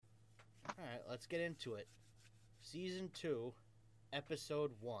let's get into it. Season 2,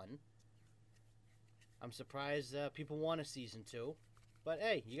 Episode 1. I'm surprised people want a Season 2. But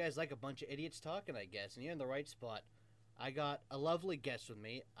hey, you guys like a bunch of idiots talking, I guess, and you're in the right spot. I got a lovely guest with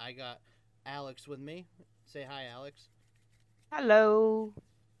me. I got Alex with me. Say hi, Alex. Hello.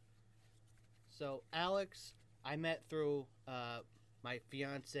 So, Alex, I met through my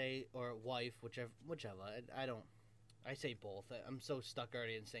fiance or wife, whichever. I don't. I say both. I'm so stuck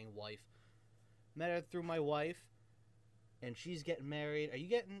already in saying wife. Met her through my wife, and she's getting married. Are you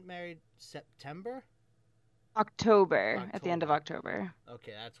getting married September? October, at the end of October. October.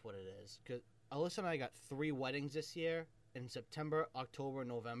 Okay, that's what it is. Because Alyssa and I got 3 weddings this year in September, October,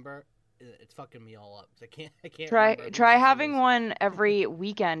 November. It's fucking me all up. I can't Try remember whose try this having is. one every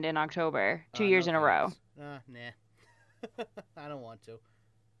weekend in October, two No years in a row. thanks. Nah. I don't want to.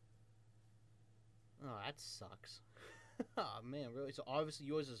 Oh, that sucks. Oh man, really? So obviously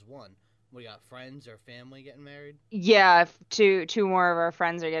yours is one. We got friends or family getting married. Yeah, two more of our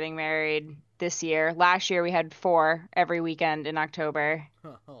friends are getting married this year. Last year we had four every weekend in October.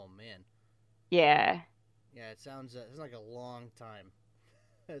 Oh man, Yeah. yeah. It's like a long time.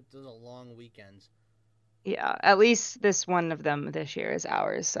 Those are long weekends. Yeah. At least this one of them this year is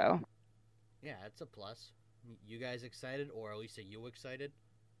ours, so. Yeah, it's a plus. You guys excited, or at least are you excited?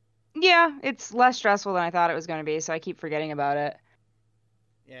 Yeah, it's less stressful than I thought it was going to be, so I keep forgetting about it.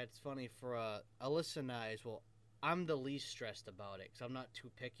 Yeah, it's funny for Alyssa and I as well. I'm the least stressed about it because I'm not too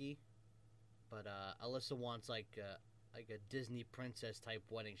picky. But Alyssa wants like a Disney princess type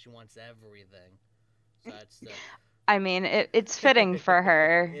wedding. She wants everything. So that's the. I mean, it's fitting for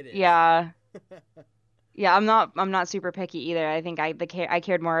her. It is. Yeah. Yeah, I'm not super picky either. I think I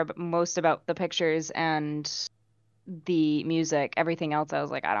cared most about the pictures and the music. Everything else I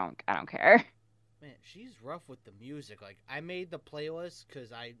was like, I don't care. Man, she's rough with the music. Like I made the playlist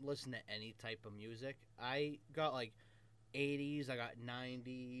because I listen to any type of music. I got like 80s. I got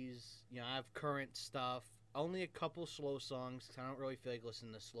 90s. You know, I have current stuff. Only a couple slow songs because I don't really feel like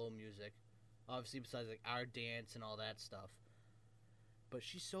listening to slow music. Obviously, besides like our dance and all that stuff. But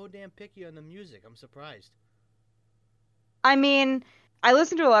she's so damn picky on the music. I'm surprised. I mean, I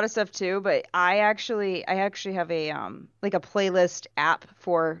listen to a lot of stuff too, but I actually have a like a playlist app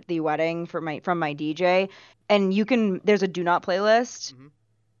for the wedding for my from my DJ, and there's a do not playlist. Mm-hmm.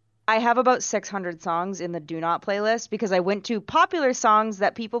 I have about 600 songs in the do not playlist because I went to popular songs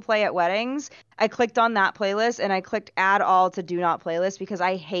that people play at weddings. I clicked on that playlist and I clicked add all to do not playlist because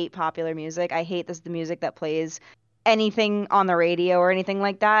I hate popular music. I hate the music that plays anything on the radio or anything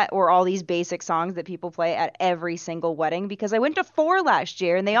like that, or all these basic songs that people play at every single wedding because I went to four last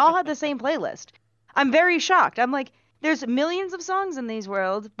year and they all had the same playlist. I'm very shocked. I'm like, there's millions of songs in these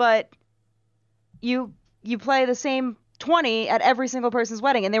world, but you play the same 20 at every single person's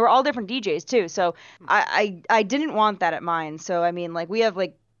wedding, and they were all different DJs too. So Hmm. I didn't want that at mine. So I mean, like we have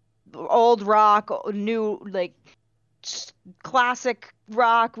like old rock, new like classic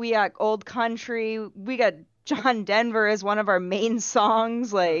rock. We got old country. We got John Denver as one of our main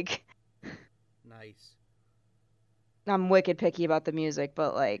songs. Huh. Like Nice. I'm wicked picky about the music,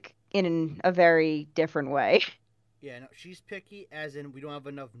 but like in a very different way. Yeah, no, she's picky as in we don't have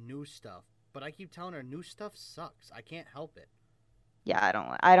enough new stuff. But I keep telling her new stuff sucks. I can't help it. Yeah,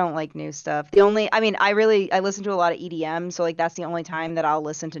 I don't like new stuff. The only I mean, I listen to a lot of EDM, so like that's the only time that I'll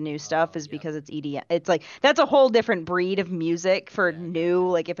listen to new stuff Oh, is yep. because it's EDM. It's like that's a whole different breed of music for Yeah, I new.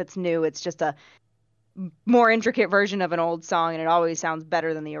 gotcha. Like if it's new, it's just a more intricate version of an old song and it always sounds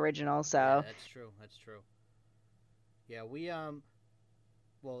better than the original. Yeah, So, that's true. That's true. Yeah,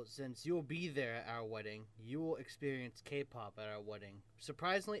 well, since you'll be there at our wedding, you will experience K-pop at our wedding.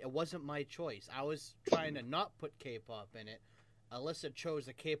 Surprisingly, it wasn't my choice. I was trying to not put K-pop in it. Alyssa chose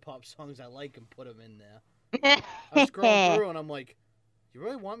the K-pop songs I like and put them in there. I was scrolling through and I'm like, "You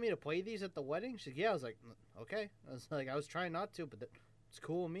really want me to play these at the wedding?" She's like, "Yeah." I was like, "Okay." I was trying not to, but it's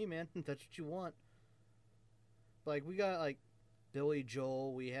cool with me, man. That's what you want. Like we got like Billy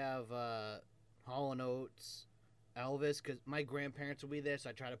Joel. We have Hall and Oates, Elvis. Because my grandparents will be there, so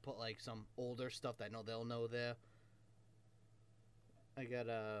I try to put like some older stuff that I know they'll know there. I got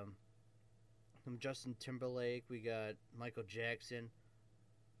some Justin Timberlake. We got Michael Jackson.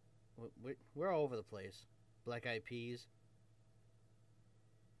 We're all over the place. Black Eyed Peas.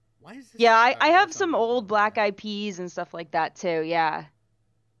 Why is this? yeah, I, All I right, have that's not some gonna old go in Black there. Eyed Peas and stuff like that too. Yeah.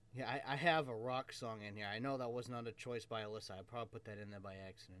 Yeah, I have a rock song in here. I know that was not a choice by Alyssa. I probably put that in there by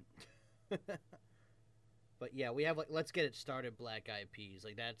accident. But yeah, we have like Let's Get It Started Black Eyed Peas.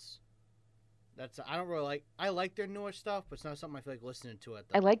 Like that's I don't really like I like their newer stuff, but it's not something I feel like listening to at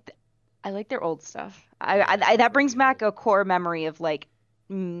I the like th- I like their old stuff. yeah, I That prefer brings the back old. a core memory of like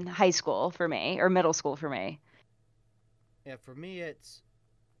high school for me or middle school for me. Yeah, for me, it's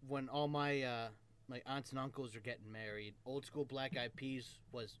when all my aunts and uncles are getting married. Old school Black Eyed Peas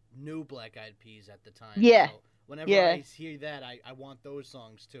was new Black Eyed Peas at the time. Yeah, So whenever yeah. I hear that, I want those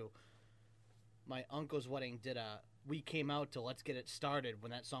songs too. My uncle's wedding did a We Came Out to Let's Get It Started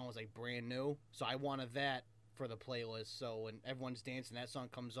when that song was like brand new. So I wanted that for the playlist. So when everyone's dancing, that song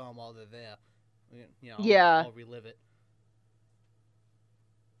comes on while they're there. Yeah. I'll relive it.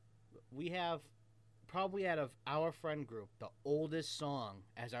 We have probably out of our friend group the oldest song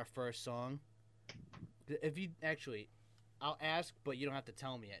as our first song. If you actually, I'll ask, but you don't have to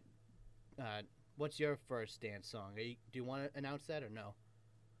tell me it. What's your first dance song? Do you want to announce that or no?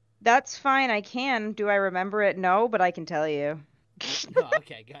 That's fine. I can. Do I remember it? No, but I can tell you. No,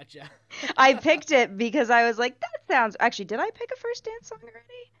 okay, gotcha. I picked it because I was like, that sounds. Actually, did I pick a first dance song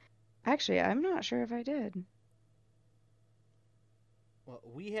already? Actually, I'm not sure if I did. Well,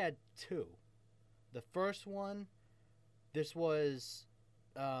 we had two. The first one, this was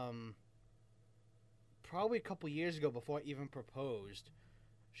um, probably a couple years ago before I even proposed.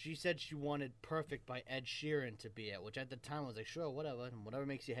 She said she wanted Perfect by Ed Sheeran to be it, which at the time I was like, sure, whatever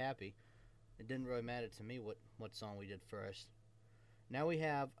makes you happy. It didn't really matter to me what song we did first. Now we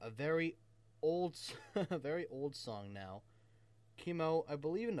have a very old, a very old song now. Came out, I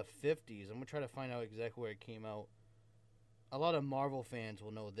believe, in the 50s. I'm gonna try to find out exactly where it came out. A lot of Marvel fans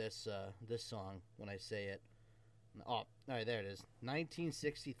will know this song when I say it. Oh, all right, there it is.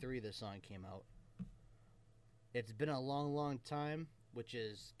 1963, this song came out. It's been a long, long time, which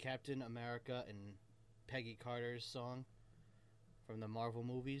is Captain America and Peggy Carter's song from the Marvel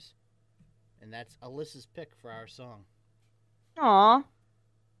movies, and that's Alyssa's pick for our song. Aw.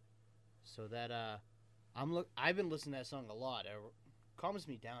 So that I've been listening to that song a lot. It calms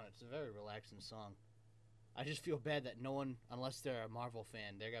me down. It's a very relaxing song. I just feel bad that no one, unless they're a Marvel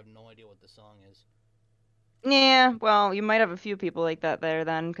fan, they have no idea what the song is. Yeah, well, you might have a few people like that there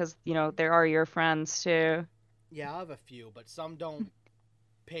then, because, there are your friends too. Yeah, I have a few, but some don't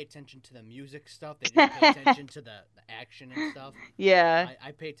pay attention to the music stuff. They just pay attention to the action and stuff. Yeah.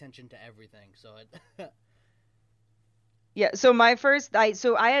 I pay attention to everything, so it. Yeah, so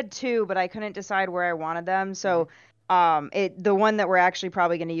I had two, but I couldn't decide where I wanted them. Mhm. So the one that we're actually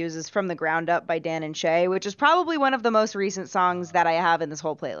probably going to use is From the Ground Up by Dan and Shay, which is probably one of the most recent songs that I have in this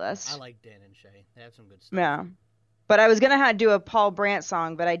whole I playlist. like Dan and Shay. They have some good stuff. Yeah. But I was gonna do a Paul Brandt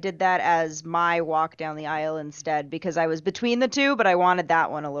song, but I did that as my walk down the aisle instead because I was between the two, but I wanted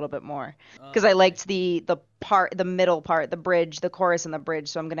that one a little bit more because I Okay. liked the middle part, the bridge, the chorus and the bridge.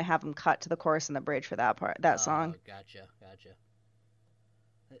 So I'm gonna have them cut to the chorus and the bridge for that song. Gotcha.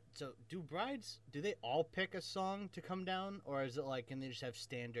 So, do they all pick a song to come down, or is it like, can they just have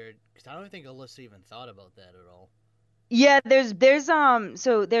standard? Because I don't think Alyssa even thought about that at all. Yeah, there's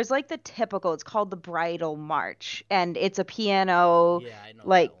like the typical. It's called the Bridal March, and it's a piano Yeah, I know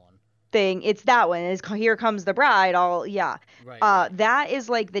like that one. thing. It's that one. It's Here Comes the Bride. All yeah. Right. That is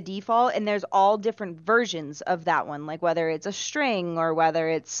like the default, and there's all different versions of that one, like whether it's a string or whether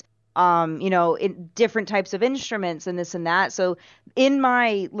it's in different types of instruments and this and that. So in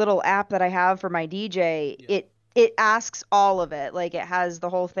my little app that I have for my DJ, Yep. it asks all of it. Like it has the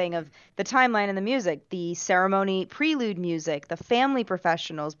whole thing of the timeline and the music, the ceremony prelude music, the family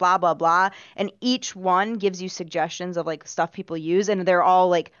professionals, blah blah blah, and each one gives you suggestions of like stuff people use, and they're all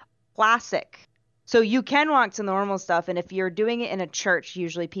like classic. So you can walk to normal stuff, and if you're doing it in a church,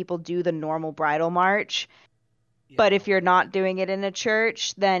 usually people do the normal bridal march. Yeah, I But know if you're what it is. not doing it in a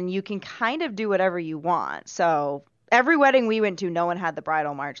church, then you can kind of do whatever you want. So every wedding we went to, no one had the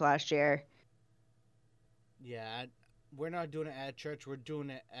bridal march last year. Yeah, we're not doing it at church. We're doing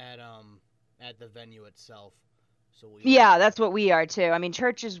it at the venue itself. So Yeah, that's what we are too. I mean,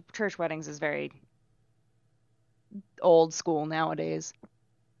 church weddings is very old school nowadays.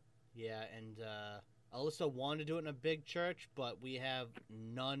 yeah, and Alyssa wanted to do it in a big church, but we have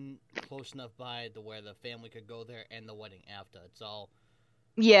none close enough by to where the family could go there and the wedding after. It's all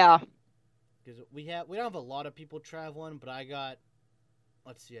Yeah. because we don't have a lot of people traveling, but I got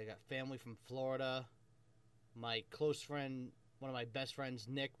family from Florida. My close friend, one of my best friends,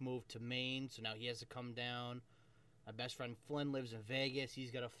 Nick, moved to Maine, so now he has to come down. My best friend Flynn lives in Vegas.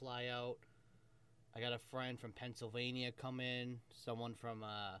 He's got to fly out. I got a friend from Pennsylvania come in. Someone from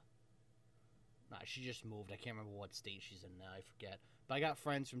nah, she just moved. I can't remember what state she's in now. I forget. But I got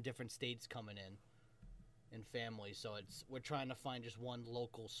friends from different states coming in and family. So we're trying to find just one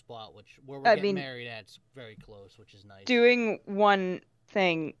local spot, which where we're I getting mean, married at. It's very close, which is nice. doing one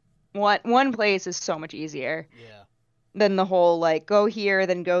thing, one place is so much easier Yeah. than the whole like go here,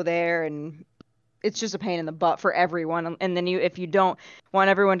 then go there, and it's just a pain in the butt for everyone. And then if you don't want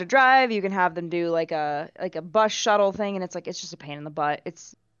everyone to drive, you can have them do like a bus shuttle thing, and it's just a pain in the butt.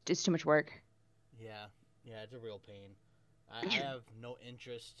 It's too much work. Yeah, yeah, it's a real pain. I have no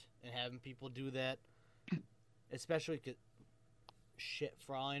interest in having people do that, especially 'cause, shit,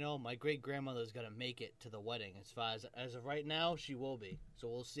 for all I know, my great grandmother's gonna make it to the wedding. As of right now, she will be. So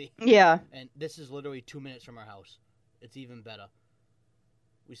we'll see. Yeah. And this is literally 2 minutes from our house. It's even better.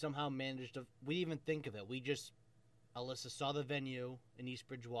 We somehow managed to. We didn't even think of it. Alyssa saw the venue in East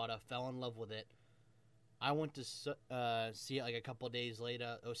Bridgewater, fell in love with it. I went to see it like a couple days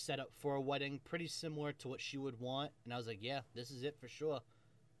later. It was set up for a wedding, pretty similar to what she would want, and I was like, "Yeah, this is it for sure."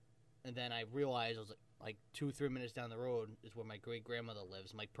 And then I realized I was like 2-3 minutes down the road is where my great grandmother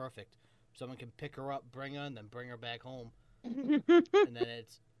lives. I'm like, perfect. Someone can pick her up, bring her, and then bring her back home. And then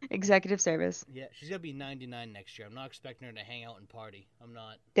it's executive service. Yeah, she's gonna be 99 next year. I'm not expecting her to hang out and party. I'm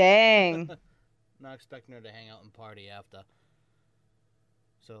not. Dang. Not expecting her to hang out and party after.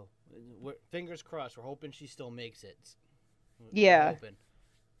 So, fingers crossed. We're hoping she still makes it. Yeah. We're hoping.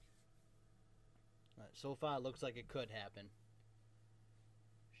 So far, it looks like it could happen.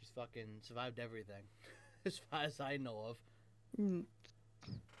 She's fucking survived everything, as far as I know of.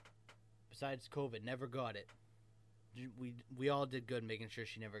 Besides COVID, never got it. We all did good making sure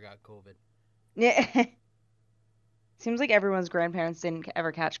she never got COVID. Yeah. Seems like everyone's grandparents didn't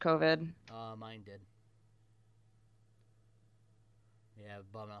ever catch COVID. Mine did. Yeah,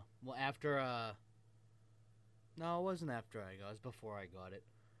 bummer. Well, after, no, it wasn't after I got it. It was before I got it.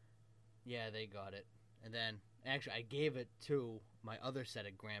 Yeah, they got it. And then, actually, I gave it to my other set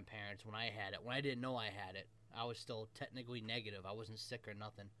of grandparents when I had it. When I didn't know I had it, I was still technically negative. I wasn't sick or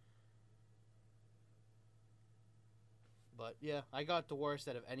nothing. But, yeah, I got the worst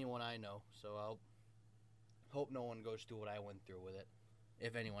out of anyone I know. So I'll hope no one goes through what I went through with it.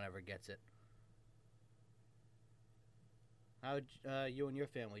 If anyone ever gets it. How'd you and your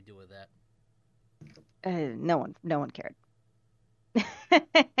family do with that? No one cared.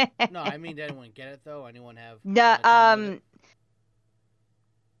 No, I mean, did anyone get it though? Anyone have? No,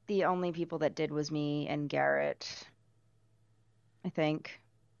 the only people that did was me and Garrett, I think.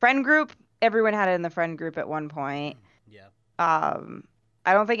 Friend group, everyone had it in the friend group at one point. Yeah.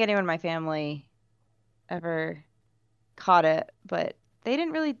 I don't think anyone in my family ever caught it, but they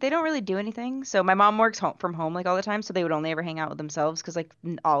don't really do anything. So my mom works from home like all the time, so they would only ever hang out with themselves because like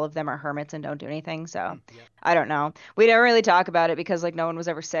all of them are hermits and don't do anything. So Yeah. I don't know. We don't really talk about it because like no one was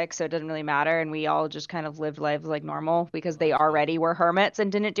ever sick, so it doesn't really matter, and we all just kind of lived lives like normal because they already were hermits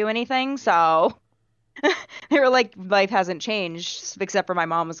and didn't do anything. So they were like, life hasn't changed except for my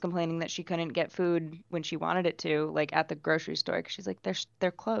mom was complaining that she couldn't get food when she wanted it to, like at the grocery store, 'cause she's like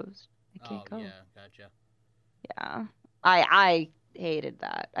they're closed. I can't go. Yeah, gotcha. Yeah. I hated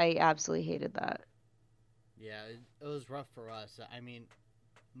that. I absolutely hated that. Yeah, it was rough for us. I mean,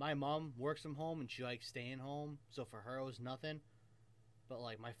 my mom works from home and she likes staying home, so for her it was nothing. But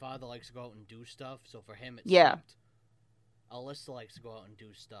like my father likes to go out and do stuff, so for him it sucked. Alyssa likes to go out and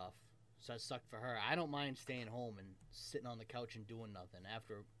do stuff, so it sucked for her. I don't mind staying home and sitting on the couch and doing nothing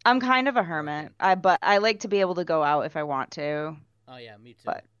after. I'm kind of a hermit. But I like to be able to go out if I want to. Oh yeah, me too.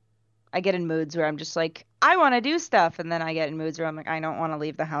 But I get in moods where I'm just like, I want to do stuff, and then I get in moods where I'm like, I don't want to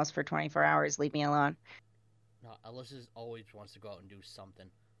leave the house for 24 hours. Leave me alone. No, Alyssa always wants to go out and do something.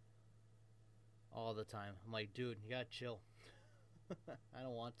 All the time. I'm like, dude, you gotta chill. I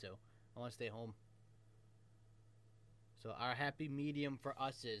don't want to. I want to stay home. So our happy medium for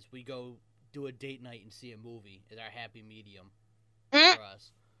us is we go do a date night and see a movie. Is our happy medium for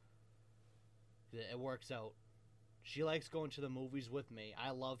us. It works out. She likes going to the movies with me.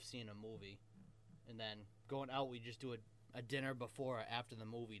 I love seeing a movie. And then going out, we just do a dinner before or after the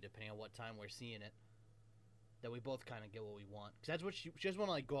movie, depending on what time we're seeing it. That we both kind of get what we want. Because that's what she doesn't want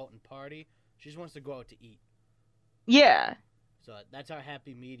to like go out and party. She just wants to go out to eat. Yeah. So that's our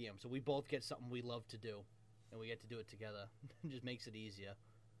happy medium. So we both get something we love to do. And we get to do it together. It just makes it easier.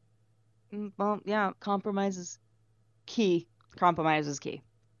 Well, yeah, compromise is key. Compromise is key.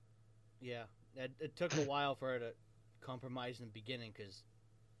 Yeah. It took a while for her to compromise in the beginning because,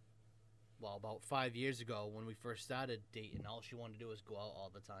 well, about 5 years ago when we first started dating, all she wanted to do was go out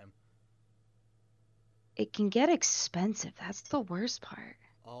all the time. It can get expensive. That's the worst part.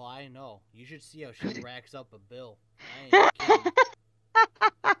 Oh, I know. You should see how she racks up a bill. I ain't kidding.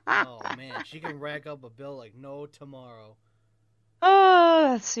 Oh, man. She can rack up a bill like no tomorrow.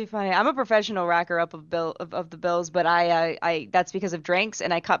 Oh, that's too funny. I'm a professional racker up of the bills, but I that's because of drinks,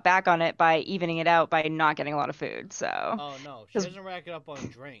 and I cut back on it by evening it out by not getting a lot of food. So. Oh no, she doesn't rack it up on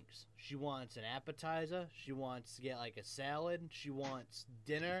drinks. She wants an appetizer. She wants to get like a salad. She wants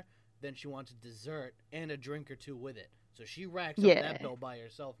dinner, then she wants a dessert and a drink or two with it. So she racks up Yeah. that bill by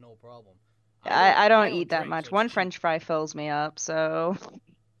herself, no problem. I don't eat that drink, much. so One it's cheap. French fry fills me up, so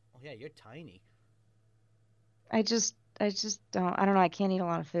Oh yeah, you're tiny. I just I don't know, I can't eat a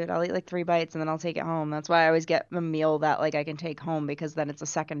lot of food. I'll eat like 3 bites and then I'll take it home. That's why I always get a meal that like I can take home because then it's a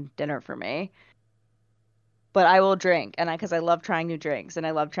second dinner for me. But I will drink and because I love trying new drinks and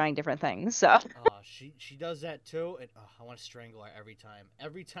I love trying different things. So She does that too, and I want to strangle her every time.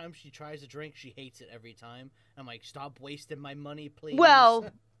 Every time she tries a drink, she hates it every time. I'm like, stop wasting my money, please. well,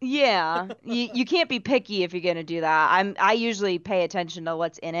 yeah, you can't be picky if you're gonna do that. I usually pay attention to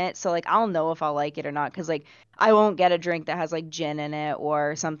what's in it, so like I'll know if I'll like it or not. Cause like I won't get a drink that has like gin in it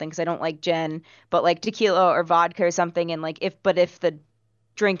or something, cause I don't like gin. But like tequila or vodka or something, and like if the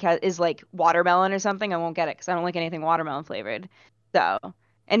drink is like watermelon or something, I won't get it because I don't like anything watermelon flavored. So,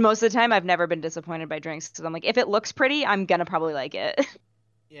 and most of the time, I've never been disappointed by drinks because I'm like, if it looks pretty, I'm gonna probably like it.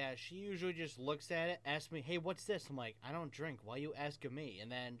 Yeah, she usually just looks at it, asks me, "Hey, what's this?" I'm like, "I don't drink. Why you asking me?"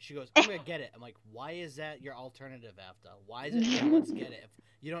 And then she goes, "I'm gonna get it." I'm like, "Why is that your alternative after? Why is it? Yeah, let's get it. If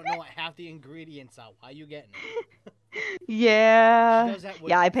you don't know what half the ingredients are, why you getting it?" She Yeah. does that with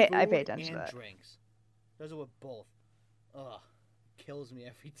Yeah, I pay food attention to and that. drinks. Does it with both. Ugh, kills me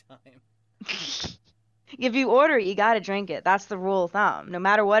every time. If you order it, you gotta drink it. That's the rule of thumb. No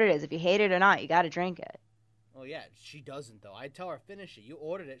matter what it is, if you hate it or not, you gotta drink it. Oh yeah, she doesn't though. I tell her finish it. You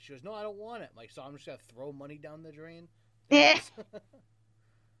ordered it. She goes, "No, I don't want it." I'm like, so I'm just gonna throw money down the drain. Yeah. Thanks.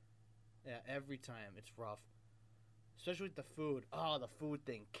 Yeah, every time it's rough, especially with the food. Oh, the food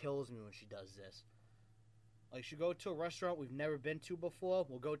thing kills me when she does this. Like, she'll go to a restaurant we've never been to before.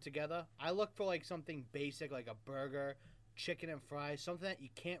 We'll go together. I look for like something basic, like a burger, chicken and fries, something that you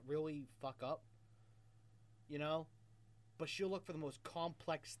can't really fuck up. You know. But she'll look for the most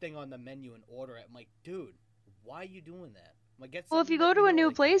complex thing on the menu and order it. I'm like, dude, why are you doing that? I'm like, get Well, if something you go that you to a know new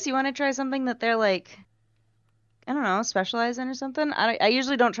they place, can't. you want to try something that they're like, I don't know, specialized in or something. I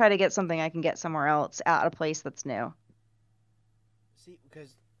usually don't try to get something I can get somewhere else at a place that's new. See,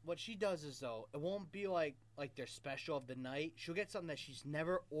 because what she does is though, it won't be like their special of the night. She'll get something that she's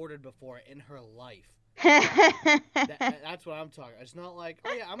never ordered before in her life. That's what I'm talking. It's not like,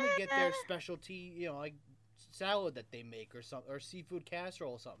 oh yeah, I'm gonna get their specialty, like salad that they make or something, or seafood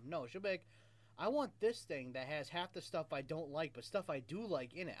casserole or something. No, she'll be like, I want this thing that has half the stuff I don't like, but stuff I do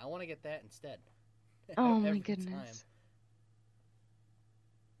like in it. I want to get that instead. Oh my Every goodness. time.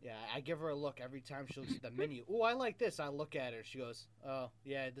 Yeah, I give her a look every time she looks at the menu. Oh, I like this. I look at her. She goes, "Oh,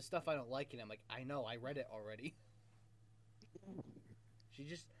 yeah, the stuff I don't like." And I'm like, "I know. I read it already."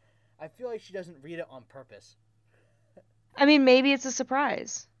 I feel like she doesn't read it on purpose. I mean, maybe it's a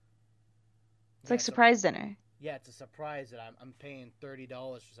surprise. It's Yeah, like surprise dinner. Yeah, it's a surprise that I'm paying $30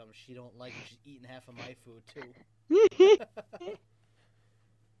 for something she don't like, and she's eating half of my food too.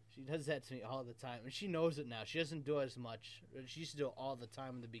 She does that to me all the time, and she knows it now. She doesn't do it as much. She used to do it all the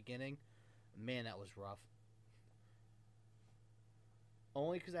time in the beginning. Man, that was rough.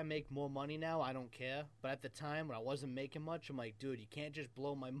 Only because I make more money now, I don't care. But at the time, when I wasn't making much, I'm like, dude, you can't just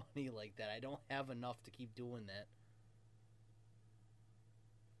blow my money like that. I don't have enough to keep doing that.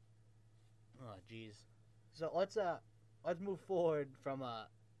 Oh, jeez. So let's move forward from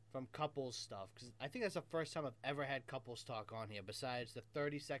couples stuff, because I think that's the first time I've ever had couples talk on here. Besides the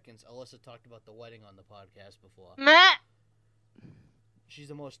 30 seconds Alyssa talked about the wedding on the podcast before. Meh. She's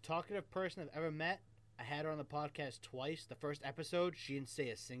the most talkative person I've ever met. I had her on the podcast twice. The first episode, she didn't say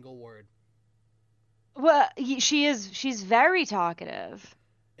a single word. Well, she's very talkative.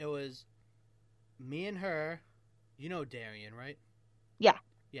 It was me and her. You know Darian, right? Yeah.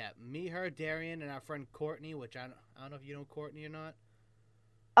 Yeah, me, her, Darian, and our friend Courtney, which I don't know if you know Courtney or not.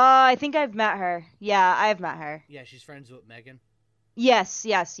 I think I've met her. Yeah, I've met her. Yeah, she's friends with Megan. Yes.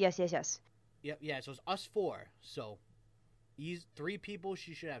 Yep, yeah, so it's us four. So, these 3 people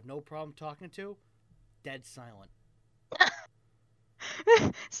she should have no problem talking to, dead silent.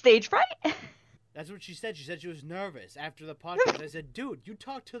 Stage fright? That's what she said. She said she was nervous after the podcast. I said, dude, you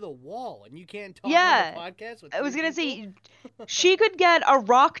talk to the wall and you can't talk on the podcast with I was 3 gonna people? say she could get a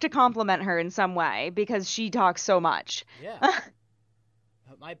rock to compliment her in some way because she talks so much. Yeah.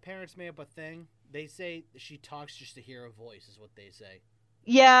 My parents made up a thing. They say she talks just to hear her voice, is what they say.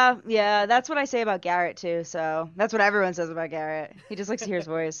 Yeah, that's what I say about Garrett too. So that's what everyone says about Garrett. He just likes to hear his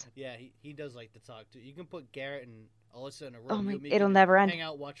voice. Yeah, he does like to talk too. You can put Garrett and Alyssa in a room. Oh my, you and me it'll can never just end. hang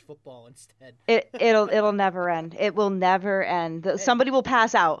out, watch football instead. It'll never end. It will never end. Hey. Somebody will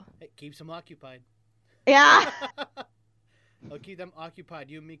pass out. Hey, keeps them occupied. Yeah. I'll keep them occupied.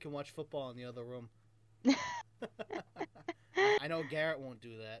 You and me can watch football in the other room. I know Garrett won't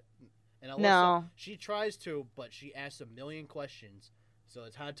do that. And Alyssa, No. she tries to, but she asks a million questions. so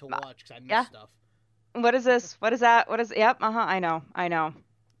it's hard to watch because I miss Yeah. stuff. What is this? What is that? What is? Yep. I know. I know.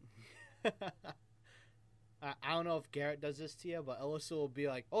 I don't know if Garrett does this to you, but Alyssa will be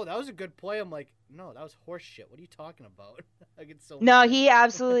like, "Oh, that was a good play." I'm like, "No, that was horse shit. What are you talking about?" I get so No, mad. he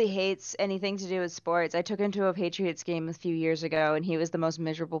absolutely hates anything to do with sports. I took him to a Patriots game a few years ago, and he was the most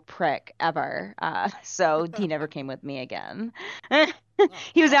miserable prick ever. So he never came with me again. Oh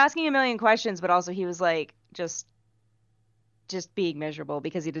He was well, asking a million questions, but also he was like just being miserable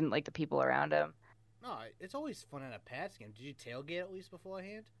because he didn't like the people around him. no, it's always fun at a Pats game. Did you tailgate at least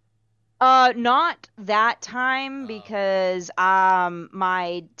beforehand? Not that time Oh, because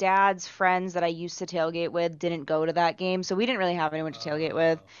my dad's friends that I used to tailgate with didn't go to that game, so we didn't really have anyone to tailgate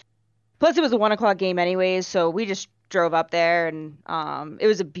with. oh, Plus, it was a 1 o'clock game anyways, so we just drove up there, and it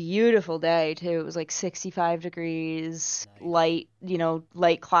was a beautiful day too. It was like 65 degrees, nice.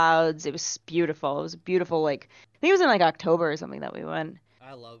 light clouds. It was beautiful. It was a beautiful, like, I think it was in like October or something that we went.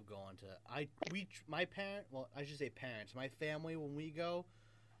 I love going to. My parent. Well, I should say parents. My family when we go,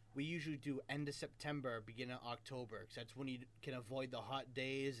 we usually do end of September, beginning of October, because that's when you can avoid the hot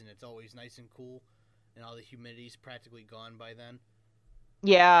days and it's always nice and cool, and all the humidity's practically gone by then.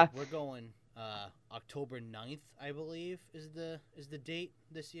 Yeah. Like we're going October 9th, I believe, is the date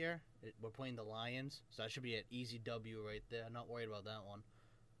this year. We're playing the Lions, so that should be an easy W right there. Not worried about that one.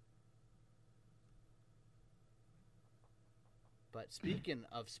 But speaking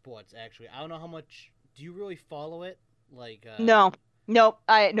of sports, actually, I don't know how much. Do you really follow it? Like, No. Nope.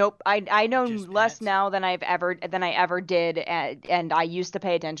 I know just less Pats? now than I ever did, and I used to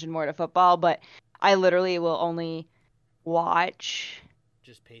pay attention more to football, but I literally will only watch.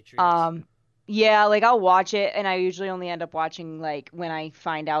 Just Patriots? Um, yeah, like I'll watch it, and I usually only end up watching like when I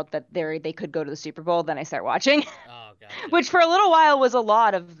find out that they could go to the Super Bowl, then I start watching, Oh, gotcha. which for a little while was a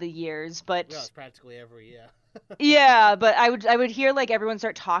lot of the years, Yeah, but it's practically every year. yeah, but I would hear like everyone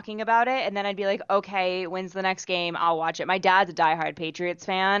start talking about it, and then I'd be like, okay, when's the next game? I'll watch it. My dad's a diehard Patriots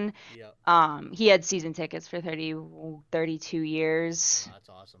fan. Yep. He had season tickets for 32 Oh, years. that's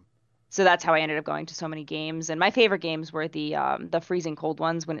awesome. So that's how I ended up going to so many games. And my favorite games were the freezing cold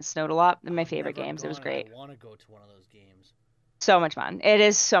ones when it snowed a lot. And my I've favorite never games. It was gone, and I great. want to go to one of those games. So much fun. It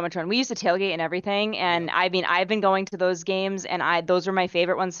is so much fun. We used to tailgate and everything, and Yep. I mean, I've been going to those games, and I those were my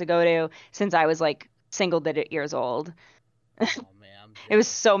favorite ones to go to since I was like single digit years old. Oh man, I'm It was jealous.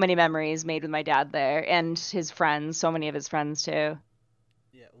 so many memories made with my dad there and his friends, so many of his friends too.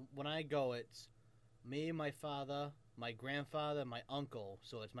 Yeah, when I go, it's me, my father, my grandfather, my uncle.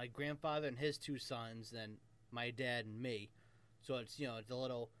 So it's my grandfather and his two sons, then my dad and me. So it's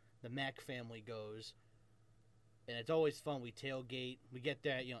the Mac family goes, and it's always fun. We tailgate. We get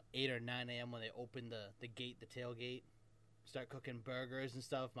there at 8 or 9 a.m. when they open the gate, the tailgate. Start cooking burgers and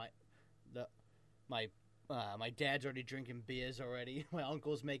stuff. The my my dad's already drinking beers already. My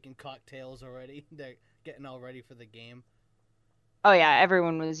uncle's making cocktails already. They're getting all ready for the game. Oh yeah,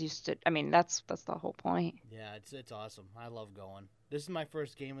 everyone was used to. I mean, that's the whole point. Yeah, it's awesome. I love going. This is my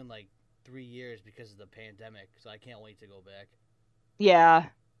first game in like 3 years because of the pandemic, so I can't wait to go back. Yeah,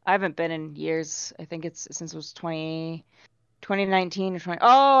 I haven't been in years. I think it's since it was 2019 or 20.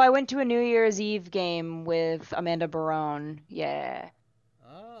 Oh, I went to a New Year's Eve game with Amanda Barone. Yeah.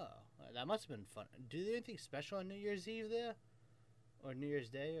 Oh, that must have been fun. Do they do anything special on New Year's Eve there, or New Year's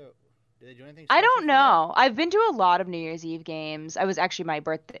Day, or do they do anything I special don't for that? know. I've been to a lot of New Year's Eve games. I was actually my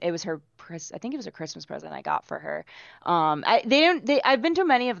birthday. It was her. I think it was a Christmas present I got for her. They don't. I've been to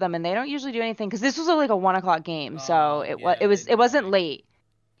many of them, and they don't usually do anything because this was like a 1 o'clock game, so Oh yeah, they it wasn't vary. late.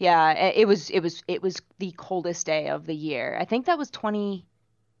 Yeah, it was the coldest day of the year. I think that was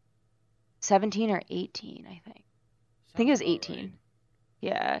 2017 or 18. I think it Sounds was about right. 18.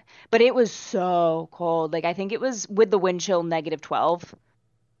 Yeah, but it was so cold. Like I think it was with the wind chill -12.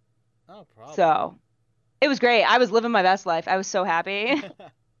 Oh, probably. So. It was great. I was living my best life. I was so happy.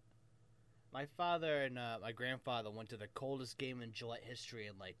 My father and my grandfather went to the coldest game in Gillette history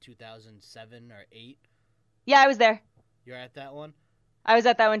in like 2007 or 8. Yeah, I was there. You're at that one? I was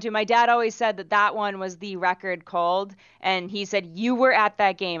at that one too. My dad always said that that one was the record cold, and he said you were at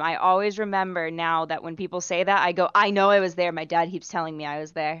that game. I always remember now that when people say that, I go, I know I was there. My dad keeps telling me I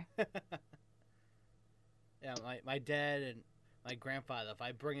was there. Yeah, my dad and my grandfather. If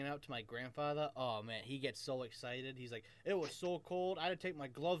I bring it up to my grandfather, oh man, he gets so excited. He's like, "It was so cold. I had to take my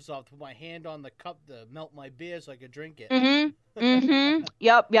gloves off to put my hand on the cup to melt my beer so I could drink it." Mm-hmm. Mm-hmm.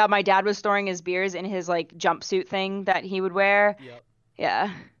 Yep. Yeah. My dad was storing his beers in his like jumpsuit thing that he would wear. Yep.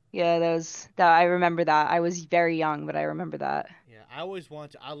 Yeah. Yeah. That I remember that. I was very young, but I remember that. Yeah, I always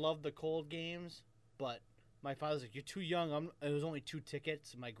want to. I love the cold games, but my father's like, "You're too young." It was only 2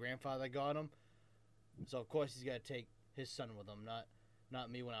 tickets. My grandfather got them, so of course he's got to take his son with him. Not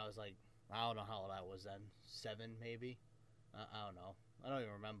me when I was like, I don't know how old I was then. 7, maybe? I don't know. I don't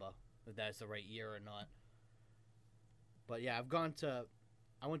even remember if that's the right year or not. But yeah,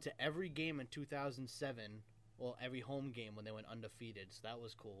 I went to every game in 2007. Well, every home game when they went undefeated. So that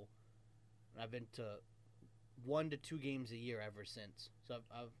was cool. And I've been to 1 to 2 games a year ever since. So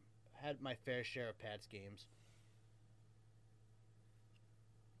I've had my fair share of Pats games.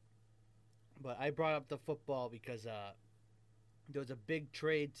 But I brought up the football because there was a big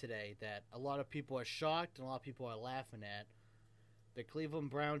trade today that a lot of people are shocked and a lot of people are laughing at. The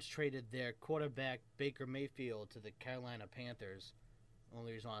Cleveland Browns traded their quarterback Baker Mayfield to the Carolina Panthers. The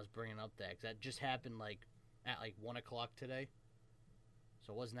only reason why I was bringing up that because that just happened at 1 o'clock today.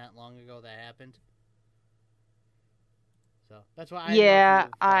 So it wasn't that long ago that happened. So that's why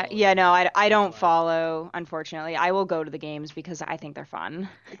I don't follow, unfortunately. I will go to the games because I think they're fun.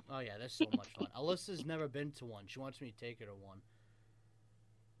 Oh yeah, that's so much fun. Alyssa's never been to one. She wants me to take her to one.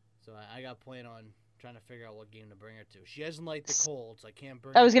 So I got planned on trying to figure out what game to bring her to. She doesn't like the cold, so I can't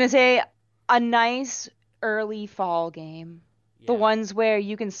bring her. I was gonna say a nice early fall game. Yeah. The ones where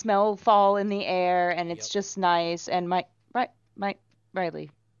you can smell fall in the air and it's just nice. And my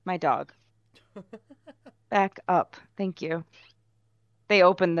Riley, my dog. Back up. Thank you. They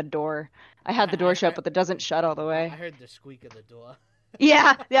opened the door. I had the door shut, but it doesn't shut all the way. I heard the squeak of the door.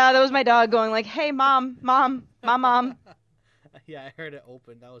 Yeah, that was my dog going like, "Hey, mom." Yeah, I heard it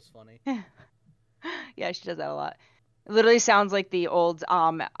open. That was funny. Yeah, she does that a lot. It literally sounds like the old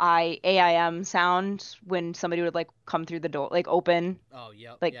AIM sound when somebody would come through the door, open. Oh,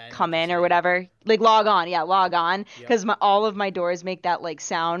 yep. Come in or whatever. Log on. Yeah, log on. Because all of my doors make that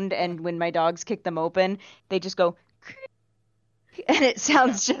sound, and when my dogs kick them open, they just go, and it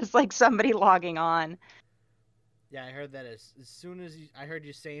sounds just like somebody logging on. Yeah, I heard that as soon as I heard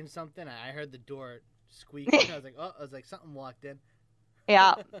you saying something, I heard the door squeak. I was like, something walked in.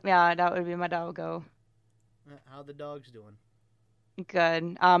 Yeah, that would be my doggo. How the dog's doing?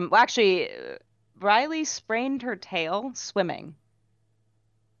 Good. Well, actually, Riley sprained her tail swimming.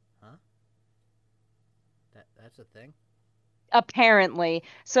 Huh? That's a thing? Apparently.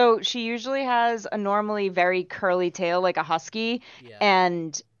 So she usually has a normally very curly tail like a husky. Yeah.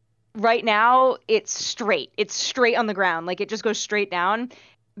 And right now it's straight. It's straight on the ground. It just goes straight down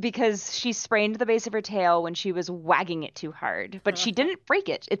because she sprained the base of her tail when she was wagging it too hard. But she didn't break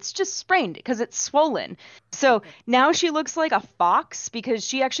it. It's just sprained because it's swollen. So now she looks like a fox because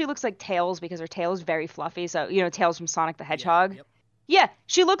she actually looks like Tails because her tail is very fluffy. So, Tails from Sonic the Hedgehog. Yep. Yeah,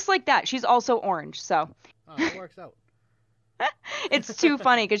 she looks like that. She's also orange, so. Oh, it works out. It's too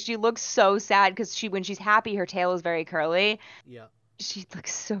funny because she looks so sad because when she's happy, her tail is very curly. Yeah. She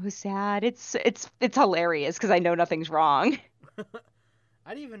looks so sad. It's hilarious because I know nothing's wrong.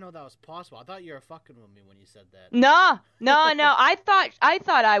 I didn't even know that was possible. I thought you were fucking with me when you said that. No. I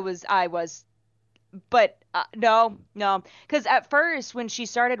thought I was, but no. Because at first when she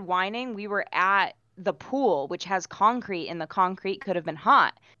started whining, we were at the pool, which has concrete, and the concrete could have been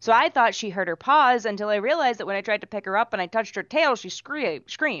hot. So I thought she hurt her paws until I realized that when I tried to pick her up and I touched her tail, she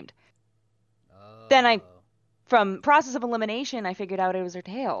screamed. Oh. Then from process of elimination, I figured out it was her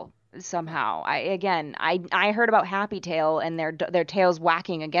tail somehow. I heard about Happy Tail and their tails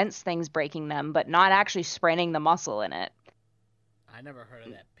whacking against things, breaking them, but not actually spraining the muscle in it. I never heard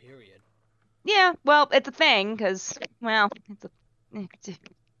of that, period. Yeah, well, it's a thing because, I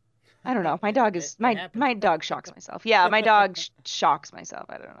don't know. My dog is my dog shocks myself. Yeah, my dog shocks myself.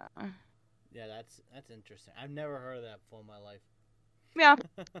 I don't know. Yeah, that's interesting. I've never heard of that before in my life. Yeah.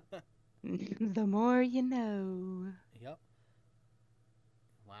 The more you know. Yep.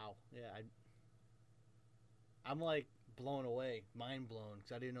 Wow. Yeah, I'm blown away, mind blown,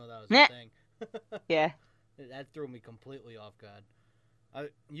 because I didn't know that was a thing. Yeah. That threw me completely off guard.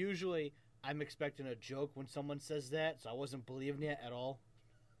 Usually, I'm expecting a joke when someone says that, so I wasn't believing it at all.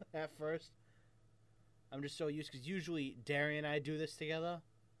 At first, I'm just so used because usually Darian and I do this together.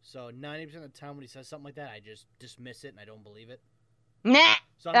 So 90% of the time when he says something like that, I just dismiss it and I don't believe it. Nah.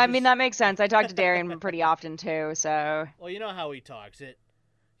 So that makes sense. I talk to Darian pretty often too. So. Well, you know how he talks.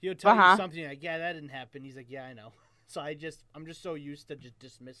 He'll tell you something like, "Yeah, that didn't happen." He's like, "Yeah, I know." So I'm just so used to just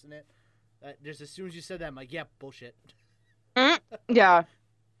dismissing it. Just as soon as you said that, I'm like, "Yeah, bullshit." Yeah.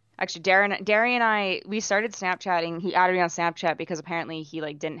 Actually, Darian and I, we started Snapchatting. He added me on Snapchat because apparently he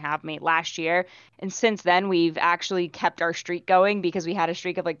didn't have me last year. And since then, we've actually kept our streak going because we had a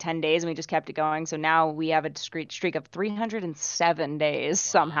streak of 10 days and we just kept it going. So now we have a streak of 307 days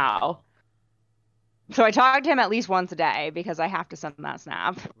somehow. So I talk to him at least once a day because I have to send that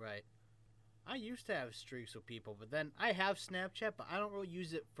snap. Right. I used to have streaks with people, but then I have Snapchat, but I don't really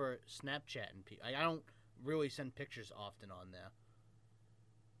use it for Snapchatting people. I don't really send pictures often on there.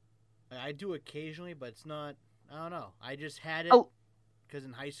 I do occasionally, but it's not. I don't know. I just had it Oh, because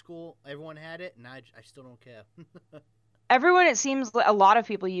in high school everyone had it, and I still don't care. everyone, it seems like a lot of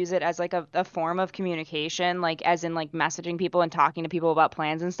people use it as like a form of communication, like as in like messaging people and talking to people about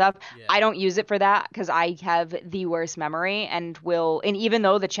plans and stuff. Yeah. I don't use it for that because I have the worst memory and and even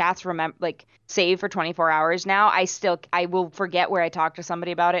though the chats remember like save for 24 hours now, I will forget where I talked to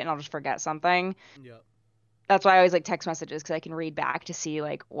somebody about it and I'll just forget something. Yep. That's why I always like text messages because I can read back to see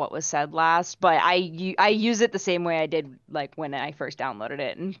like what was said last. But I use it the same way I did like when I first downloaded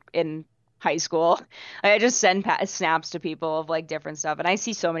it in high school. I just send snaps to people of like different stuff, and I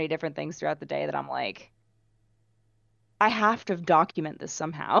see so many different things throughout the day that I'm like, I have to document this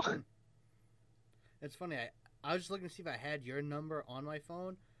somehow. It's funny. I was just looking to see if I had your number on my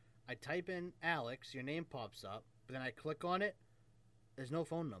phone. I type in Alex, your name pops up, but then I click on it. There's no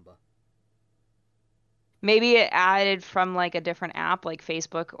phone number. Maybe it added from like a different app like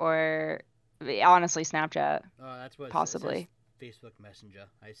Facebook or honestly Snapchat, That's what it says. possibly. Facebook Messenger.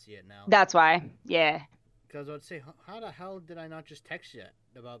 I see it now. That's why. Yeah. Because I would say, how the hell did I not just text you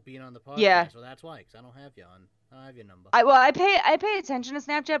about being on the podcast? Yeah. Well, that's why, because I don't have you on. I don't have your number. I pay attention to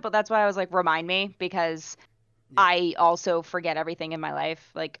Snapchat, but that's why I was like remind me because Yeah. I also forget everything in my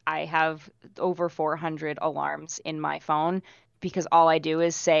life. Like I have over 400 alarms in my phone because all I do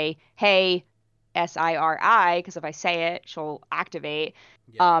is say, "Hey, SIRI," because if I say it, she'll activate.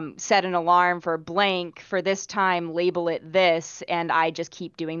 Yeah. Set an alarm for blank for this time, label it this, and I just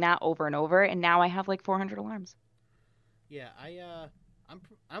keep doing that over and over, and now I have like 400 alarms. Yeah,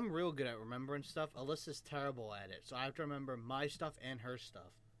 I'm real good at remembering stuff. Alyssa's terrible at it, so I have to remember my stuff and her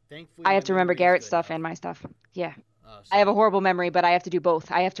stuff. Thankfully, I my have to remember memory is Garrett's good stuff enough. and my stuff. Yeah. I have a So horrible memory, but I have to do both.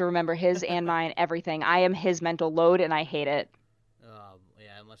 I have to remember his and mine, everything. I am his mental load, and I hate it.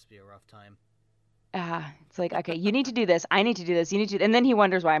 yeah, it must be a rough time. It's like, okay, you need to do this. I need to do this. You need to, and then he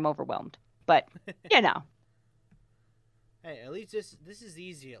wonders why I'm overwhelmed. But you know, Hey, at least this is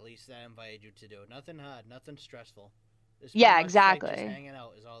easy. At least that I invited you to do. Nothing hard, nothing stressful. It's pretty yeah, much like just exactly. hanging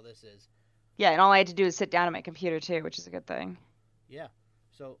out is all this is. Yeah, and all I had to do is sit down at my computer too, which is a good thing. Yeah.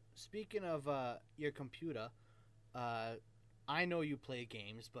 So speaking of your computer, uh, I know you play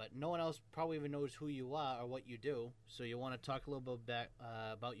games, but no one else probably even knows who you are or what you do. So you want to talk a little bit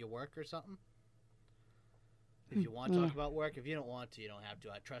about your work or something? If you want to Yeah. talk about work, if you don't want to, you don't have to.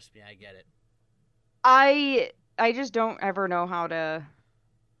 Trust me, I get it. I just don't ever know how to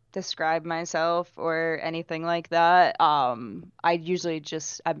describe myself or anything like that. I usually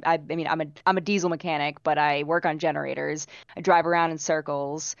just I mean I'm a diesel mechanic, but I work on generators. I drive around in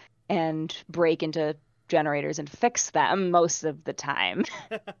circles and break into generators and fix them most of the time.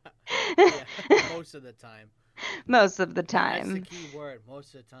 Yeah, most of the time. Most of the That's the time. key word.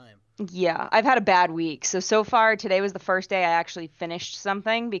 Most of the time. Yeah, I've had a bad week. So far today was the first day I actually finished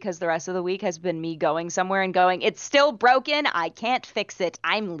something because the rest of the week has been me going somewhere and going, it's still broken. I can't fix it.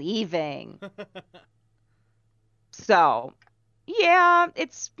 I'm leaving. So, yeah,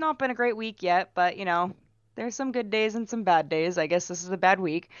 it's not been a great week yet, but there's some good days and some bad days. I guess this is a bad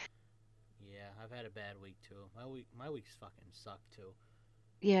week. Yeah, I've had a bad week too. My week's fucking sucked too.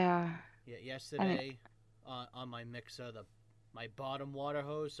 Yeah. Yeah, I mean, yesterday on my mixer, my bottom water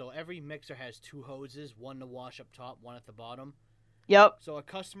hose. So every mixer has two hoses, one to wash up top, one at the bottom. yep. So a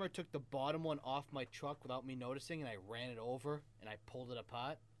customer took the bottom one off my truck without me noticing, and I ran it over and I pulled it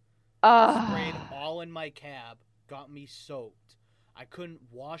apart. It sprayed Uh, all in my cab, got me soaked. I couldn't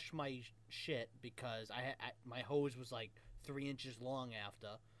wash my shit because my hose was like 3 inches long after.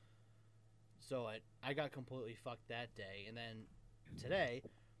 So I got completely fucked that day. And then today,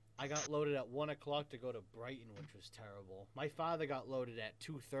 I got loaded at 1 o'clock to go to Brighton, which was terrible. My father got loaded at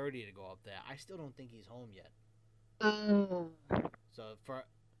 2:30 to go up there. I still don't think he's home yet. So for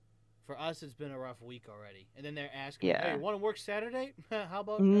us, it's been a rough week already. And then they're asking me, "Hey, yeah. you want to work Saturday? How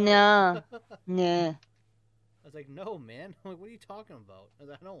about No. no?" Nah. I was like, "No, man. I'm like, what are you talking about?" I was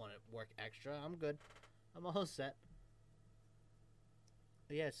like, "I don't want to work extra. I'm good. I'm all set."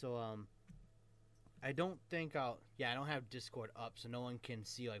 But yeah, so I don't think I don't have Discord up, so no one can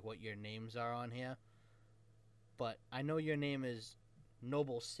see like what your names are on here. But I know your name is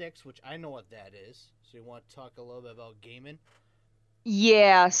Noble6, which I know what that is. So you want to talk a little bit about gaming?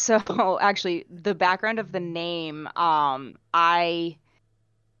 Yeah, so actually the background of the name, I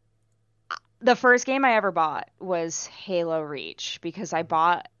the first game I ever bought was Halo Reach because I Mm-hmm.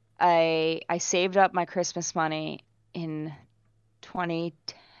 bought I saved up my Christmas money in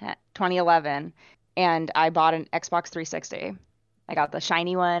 2010, 2011 and I bought an Xbox 360. I got the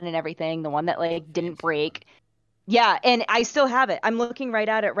shiny one and everything, the one that The like didn't fancy one. break. Yeah, and I still have it. I'm looking right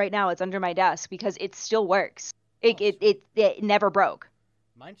at it right now. It's under my desk because it still works. Oh, It it sweet. it, it never broke.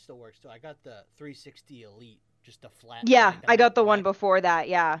 Mine still works too. I got the 360 Elite, just a flat, Yeah, like the I got matte the one black. before that.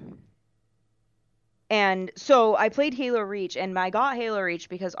 Yeah. And so I played Halo Reach, and I got Halo Reach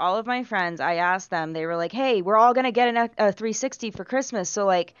because all of my friends, I asked them, they were like, "Hey, we're all gonna get a 360 for Christmas, so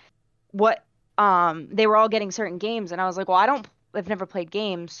like, what?" They were all getting certain games, and I was like, "Well, I've never played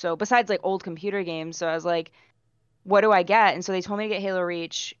games, so besides like old computer games, so I was like, what do I get?" And so they told me to get Halo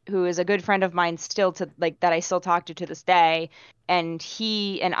Reach, who is a good friend of mine still to like that I still talk to this day, and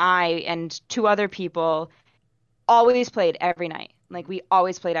he and I and two other people always played every night. Like Hmm. we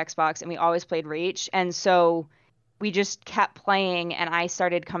always played Xbox and we always played Reach. And so we just kept playing and I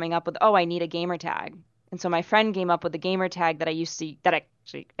started coming up with, oh, I need a gamer tag. And so my friend came up with the gamer tag that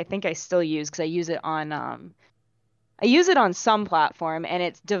I think I still use because I use it on some platform and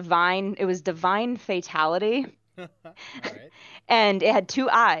it was Divine Fatality All right. and it had two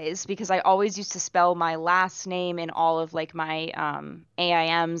I's because I always used to spell my last name in all of like my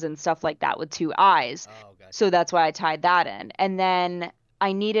AIMs and stuff like that with two I's. Oh, So gotcha. that's why I tied that in. And then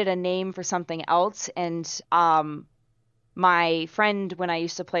I needed a name for something else and my friend when I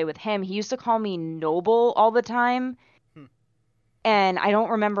used to play with him, he used to call me Noble all the time. Hmm. And I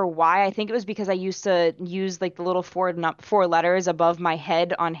don't remember why. I think it was because I used to use like the little four letters above my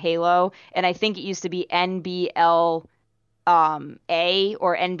head on Halo, and I think it used to be NBL A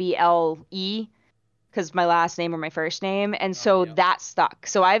or NBLE because my last name or my first name. And Oh, so yep. that stuck.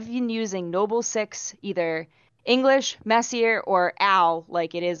 So I've been using Noble Six, either English, Messier, or Al,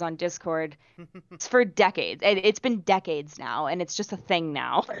 like it is on Discord, for decades. It's been decades now, and it's just a thing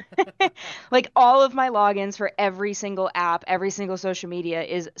now. Like all of my logins for every single app, every single social media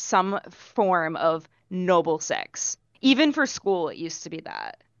is some form of Noble Six. Even for school, it used to be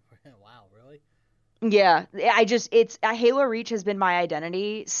that. Wow, really? Yeah, I just it's Halo Reach has been my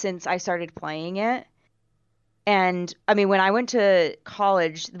identity since I started playing it. And I mean, when I went to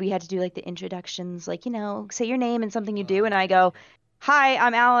college, we had to do like the introductions, like, say your name and something you do. And I Yeah, go, yeah. "Hi,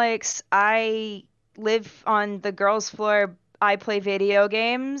 I'm Alex. I live on the girls' floor. I play video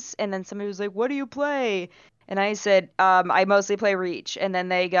games." And then somebody was like, "What do you play?" And I said, "I mostly play Reach." And then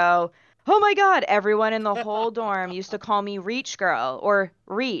they go, "Oh my God, everyone in the whole dorm used to call me Reach Girl or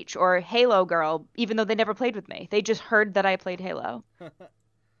Reach or Halo Girl, even though they never played with me. They just heard that I played Halo."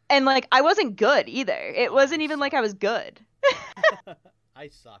 And like I wasn't good either. It Ah, wasn't I even like suck. I was good. I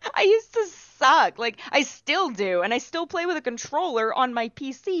suck. I used to suck. Like I still do, and I still play with a controller on my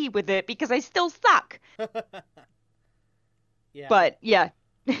PC with it because I still suck. Yeah, But yeah.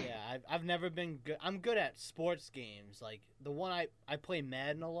 yeah. I've never been good. I'm good at sports games. Like the one I play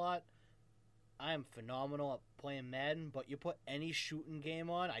Madden a lot. I am phenomenal at playing Madden, but you put any shooting game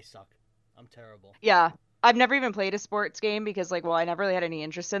on, I suck. I'm terrible. Yeah. I've never even played a sports game because like well, I never really had any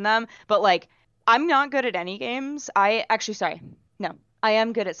interest in them, but like I'm not good at any games. I actually sorry. No. I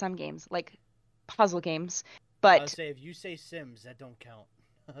am good at some games, like puzzle games. I would But say if you say Sims, that don't count.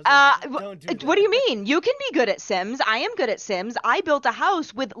 I was like, Uh, don't do what do you that. mean? You can be good at Sims. I am good at Sims. I built a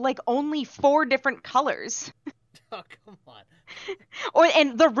house with like only four different colors. Oh, come on.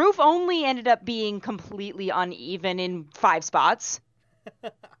 And the roof only ended up being completely uneven in five spots.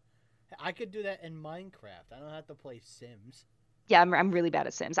 I could do that in Minecraft. I don't have to play Sims. Yeah, I'm really bad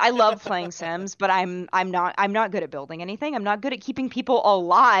at Sims. I love playing Sims, but I'm not good at building anything. I'm not good at keeping people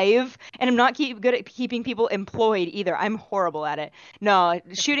alive, and I'm not good at keeping people employed either. I'm horrible at it. No,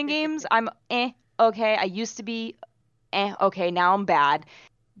 shooting games, I'm okay. I used to be okay, now I'm bad.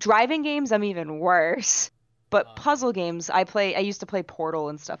 Driving games, I'm even worse. But Oh man. puzzle games, I used to play Portal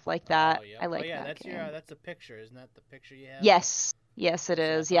and stuff like Oh that. yep. I Oh like yeah. that That's your. game. That's a picture, isn't that the picture you have? Yes. Yes, it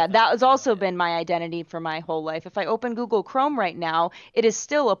See, I is. thought Yeah, that that was has also familiar. been my identity for my whole life. If I open Google Chrome right now, it is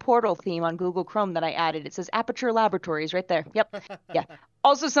still a Portal theme on Google Chrome that I added. It says Aperture Laboratories right there. Yep. Yeah.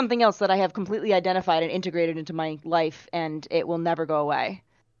 Also something else that I have completely identified and integrated into my life, and it will never go away.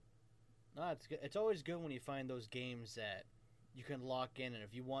 No, it's good. It's always good when you find those games that you can lock in, and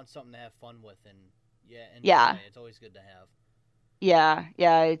if you want something to have fun with and yeah, enjoy, Yeah. it's always good to have. Yeah.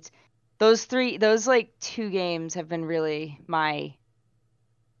 Yeah. It's those like two games have been really my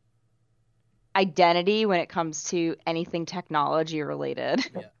identity when it comes to anything technology related.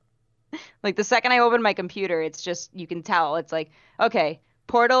 Yeah. Like the second I open my computer, it's just you can tell it's like, okay,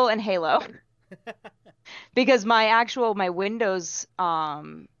 Portal and Halo. Because my Windows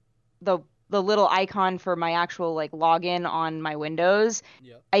the little icon for my actual like login on my Windows,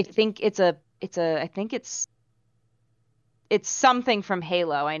 Yep. I think I think it's something from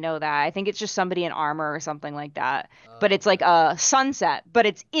Halo. I know that. I think it's just somebody in armor or something like that. But Oh, it's like gotcha. a sunset, but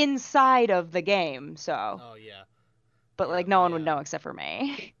it's inside of the game, so Oh but yeah. like no one would know except for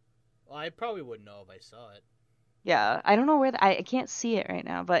me. Well, I probably wouldn't know if I saw it. Yeah, I don't know where I can't see it right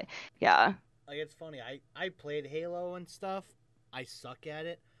now, but yeah. Like it's funny. I played Halo and stuff. I suck at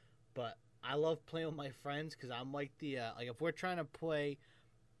it, but I love playing with my friends because I'm like the like if we're trying to play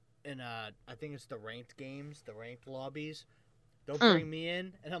in I think it's the ranked games, the ranked lobbies. They'll Mm. bring me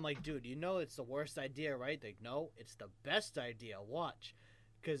in, and I'm like, dude, you know it's the worst idea, right? They no, it's the best idea. Watch,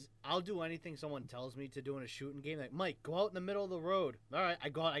 because I'll do anything someone tells me to do in a shooting game. Like, Mike, go out in the middle of the road. All right, I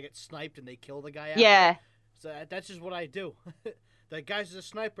go out, I get sniped, and they kill the guy after. Yeah, So that's just what I do. The guy's a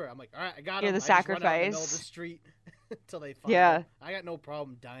sniper. I'm like, all right, I got you're him. the I just run out in the middle of the sacrifice. street until they find him. Yeah. I got no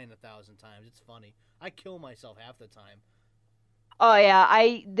problem dying 1,000 times. It's funny. I kill myself half the time. Oh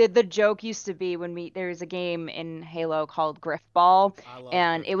yeah, the joke used to be when we there was a game in Halo called Griffball, I love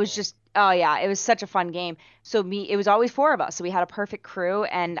and it was Griffball. just oh yeah, it was such a fun game. So it was always four of us, so we had a perfect crew,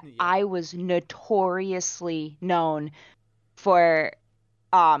 and Yep. I was notoriously known for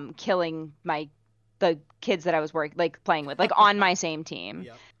killing the kids that I was playing with, like on my same team.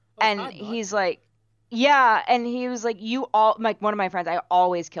 Yep. Oh, it's And hard not he's to. like, yeah, and he was like, you all like one of my friends, I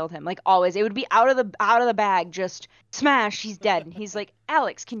always killed him. Like always. It would be out of the bag, just smash, he's dead. And he's like,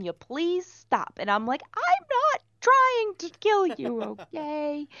 Alex, can you please stop? And I'm like, I'm not trying to kill you,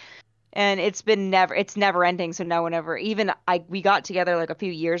 okay? And it's never ending, so no one ever even we got together like a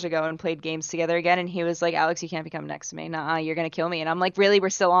few years ago and played games together again, and he was like, Alex, you can't be coming next to me. Nah, you're gonna kill me. And I'm like, really? We're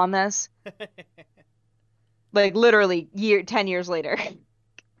still on this? Like literally 10 years later. Yeah.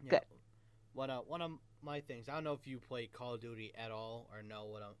 Good. One of my things. I don't know if you play Call of Duty at all or know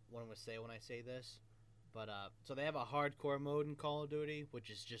what I'm gonna say when I say this, but so they have a hardcore mode in Call of Duty, which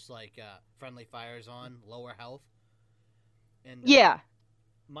is just like friendly fires on, lower health, and Yeah.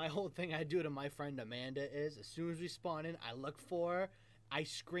 my whole thing I do to my friend Amanda is as soon as we spawn in, I look for her, I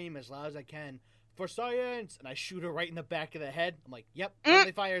scream as loud as I can for science, and I shoot her right in the back of the head. I'm like, "Yep, Mm.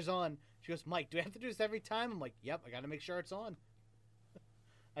 friendly fire's on." She goes, "Mike, do I have to do this every time?" I'm like, "Yep, I got to make sure it's on."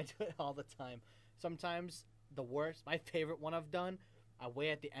 I do it all the time. Sometimes the worst, my favorite one I've done, I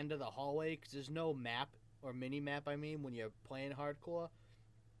wait at the end of the hallway because there's no map or mini map. I mean, when you're playing hardcore,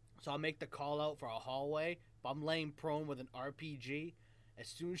 so I'll make the call out for a hallway. But I'm laying prone with an RPG. As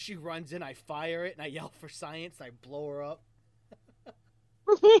soon as she runs in, I fire it and I yell for science. I blow her up.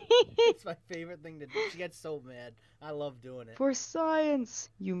 It's my favorite thing to do. She gets so mad. I love doing it. For science,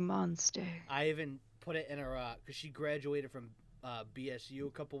 you monster. I even put it in her because she graduated from BSU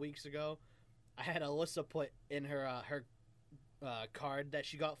a couple weeks ago. I had Alyssa put in her card that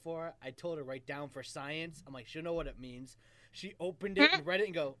she got for her. I told her write down for science. I'm like, she'll know what it means. She opened it and read it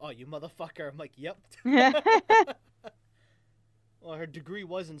and go, "Oh, you motherfucker!" I'm like, "Yep." Well, her degree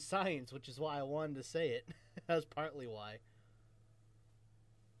was in science, which is why I wanted to say it. That was partly why.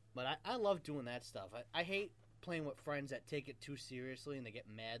 But I love doing that stuff. I hate playing with friends that take it too seriously and they get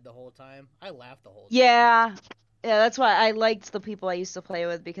mad the whole time. I laugh the whole time. Yeah. Yeah, that's why I liked the people I used to play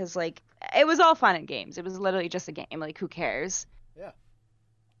with because like it was all fun and games. It was literally just a game. Like who cares? Yeah.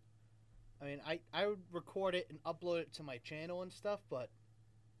 I mean, I would record it and upload it to my channel and stuff, but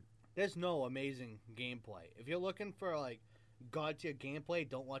there's no amazing gameplay. If you're looking for like god tier gameplay,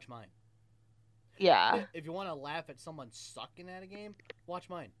 don't watch mine. Yeah. If you want to laugh at someone sucking at a game, watch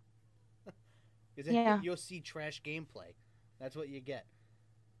mine. Because Yeah. you'll see trash gameplay. That's what you get.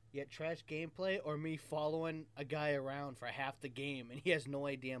 You get trash gameplay or me following a guy around for half the game and he has no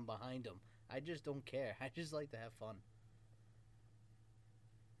idea I'm behind him. I just don't care. I just like to have fun.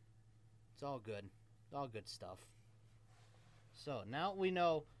 It's all good. All good stuff. So now we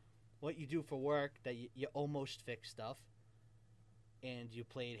know what you do for work, that you almost fix stuff, and you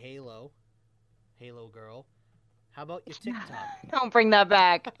played Halo, Halo Girl. How about your TikTok? Don't bring that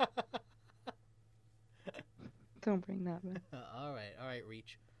back. Don't bring that back. All right,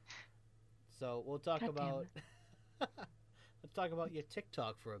 Reach. So we'll talk God damn about let's talk about your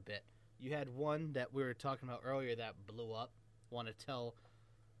TikTok for a bit. You had one that we were talking about earlier that blew up. Want to tell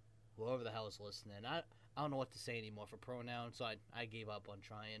whoever the hell is listening? I don't know what to say anymore for pronouns, so I gave up on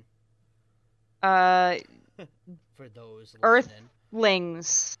trying. Uh, For those listening,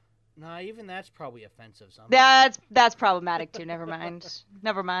 Earthlings. nah, even that's probably offensive. Somehow. That's problematic too. Never mind.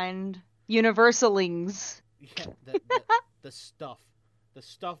 Never mind. Universalings. Yeah, the stuff, the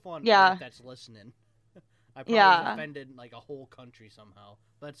stuff on Yeah. Earth that's listening. I probably Yeah. offended like a whole country somehow.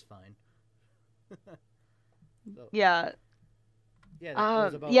 That's fine. So, Yeah. yeah, that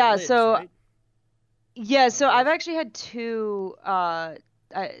was about Yeah, lids, so right? yeah, so I've Lids? actually had two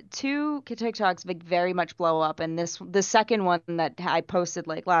TikToks like very much blow up, and the second one that I posted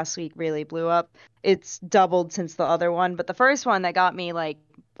like last week really blew up. It's doubled since the other one, but the first one that got me like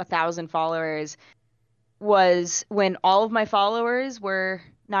 1,000 followers was when all of my followers were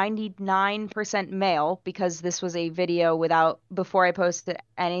 99% male because this was a video before I posted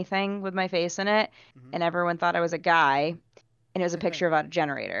anything with my face in it, Hmm. and everyone thought I was a guy, and it was a picture about a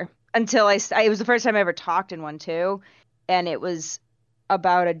generator. Until it was the first time I ever talked in one too, and it was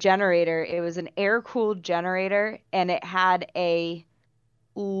about a generator. It was an air-cooled generator, and it had a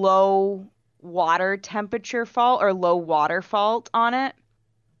low water temperature fault or low water fault on it.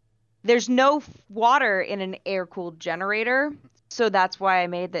 There's no water in an air-cooled generator, so that's why I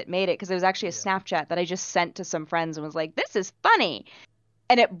made it because it was actually a Yeah. Snapchat that I just sent to some friends and was like, "This is funny."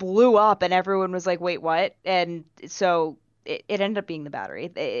 And it blew up and everyone was like, "Wait, what?" And so it ended up being the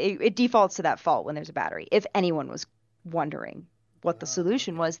battery. It defaults to that fault when there's a battery. If anyone was wondering what the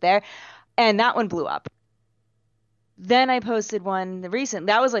solution Okay. was there, and that one blew up. Then I posted one recent.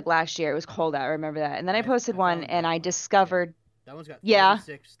 That was like last year. It was cold out. I remember that. And then I posted I one found and that I one. discovered, Yeah. That one's got yeah,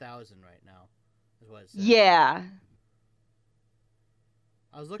 36,000 right now, is what it says. yeah,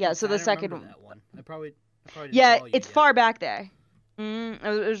 I was looking yeah. So because I the didn't remember second, that one. I probably didn't yeah, follow you it's yet. far back there.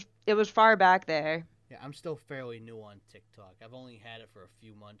 It was far back there. Yeah, I'm still fairly new on TikTok. I've only had it for a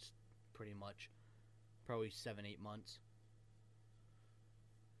few months, pretty much. Probably 7, 8 months.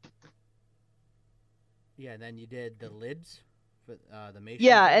 Yeah, and then you did the lids for the mason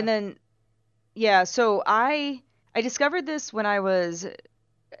Yeah, and jar. then yeah. So I discovered this when I was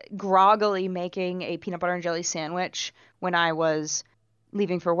groggily making a peanut butter and jelly sandwich when I was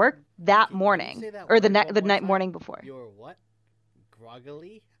leaving for work that Can you morning say that or word one the more night time? morning before. You're what?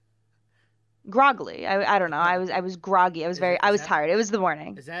 Groggily? Groggily. I don't know. I was groggy. I Is was that tired. It was the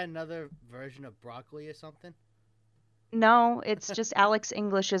morning. is that another version of broccoli or something? No, it's just Alex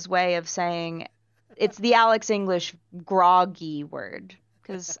English's way of saying it's the Alex English groggy word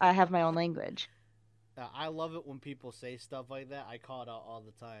because I have my own language. I love it when people say stuff like that. I call it out all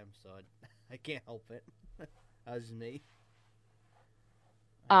the time, so I can't help it. That's me.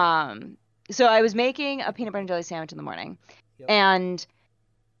 All right. Um, so I was making a peanut butter and jelly sandwich in the morning, Yep. and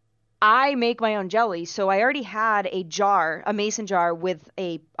I make my own jelly, so I already had a jar, a mason jar with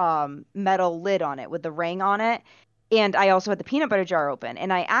a metal lid on it with the ring on it, and I also had the peanut butter jar open,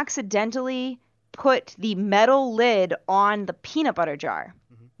 and I accidentally put the metal lid on the peanut butter jar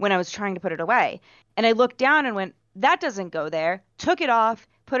Hmm. when I was trying to put it away. And I looked down and went, "That doesn't go there." Took it off,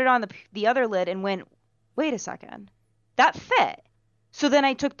 put it on the other lid and went, "Wait a second. That fit." So then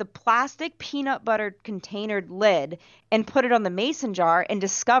I took the plastic peanut butter containered lid and put it on the mason jar and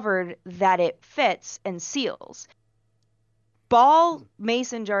discovered that it fits and seals. Ball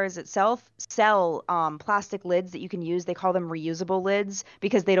mason jars itself sell plastic lids that you can use. They call them reusable lids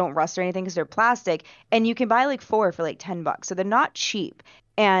because they don't rust or anything because they're plastic. And you can buy like four for like $10. So they're not cheap.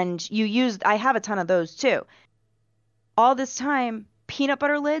 And I have a ton of those too. All this time, peanut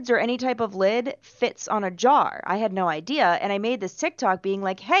butter lids or any type of lid fits on a jar. I had no idea. And I made this TikTok being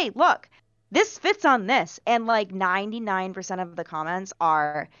like, "Hey, look, this fits on this." And like 99% of the comments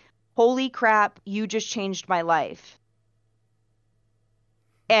are, "Holy crap, you just changed my life."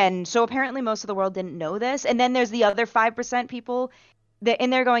 And so apparently most of the world didn't know this. And then there's the other 5% people that in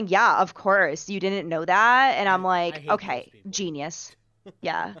there going, "Yeah, of course, you didn't know that." And I'm I like, hate those "Okay, people. genius."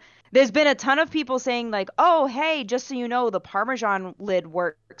 Yeah. There's been a ton of people saying like, "Oh, hey, just so you know, the Parmesan lid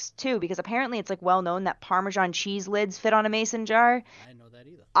works too," because apparently it's like well known that Parmesan cheese lids fit on a mason jar. I didn't know that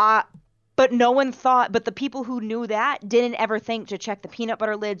either. Uh but no one thought, but the people who knew that didn't ever think to check the peanut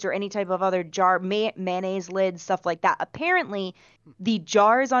butter lids or any type of other jar, mayonnaise lids, stuff like that. Apparently, the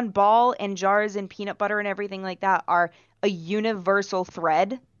jars on Ball and jars in peanut butter and everything like that are a universal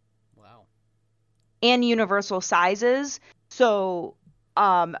thread Wow. and universal sizes. So,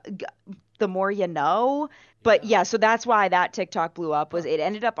 the more you know. But Yeah. yeah, so that's why that TikTok blew up was Huh. it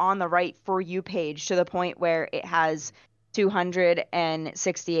ended up on the right For You page to the point where it has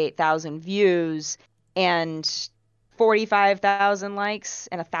 268,000 views and 45,000 likes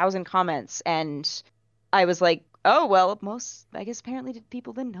and 1,000 comments. And I was like, "Oh, well, I guess apparently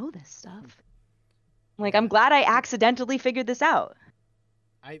people didn't know this stuff." Like, I'm Yeah. glad I accidentally figured this out.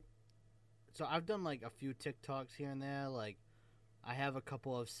 I so I've done like a few TikToks here and there. Like I have a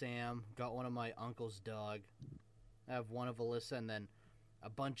couple of Sam, got one of my uncle's dog. I have one of Alyssa, and then a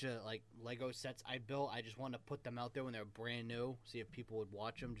bunch of like Lego sets I built. I just wanted to put them out there when they're brand new, see if people would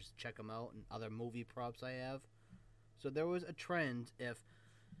watch them, just check them out, and other movie props I have. So there was a trend. If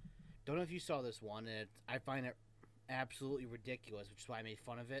don't know if you saw this one, and I find it absolutely ridiculous, which is why I made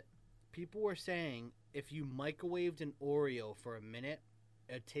fun of it. People were saying if you microwaved an Oreo for a minute,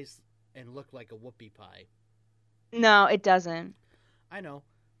 it tastes and looked like a whoopie pie. No, it doesn't. I know.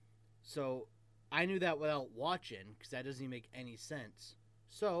 So I knew that without watching because that doesn't even make any sense.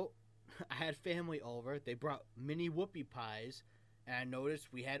 So I had family over. They brought mini whoopie pies, and I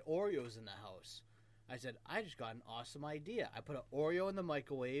noticed we had Oreos in the house. I said, I just got an awesome idea. I put an Oreo in the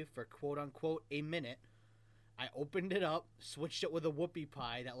microwave for quote unquote a minute. I opened it up, switched it with a whoopie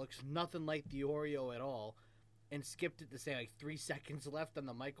pie that looks nothing like the Oreo at all, and skipped it to say like 3 seconds left on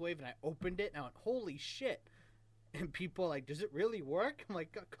the microwave. And I opened it and I went, holy shit. And people are like, does it really work? I'm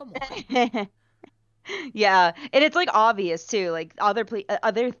like, come on. Yeah, and it's like obvious too. Like other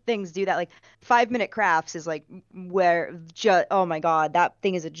things do that. Like 5 Minute Crafts is like where just oh my God, that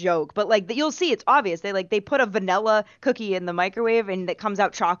thing is a joke. But like you'll see, it's obvious. They put a vanilla cookie in the microwave and it comes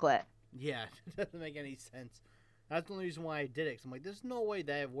out chocolate. Yeah, it doesn't make any sense. That's the only reason why I did it. Cause I'm like, there's no way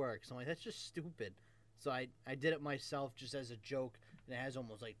that works. I'm like, that's just stupid. So I did it myself just as a joke, and it has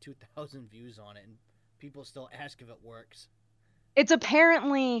almost like 2,000 views on it, and people still ask if it works. It's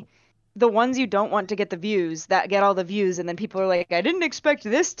apparently the ones you don't want to get the views that get all the views, and then people are like, I didn't expect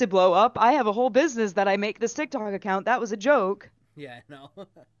this to blow up. I have a whole business that I make this TikTok account. That was a joke. Yeah, I know.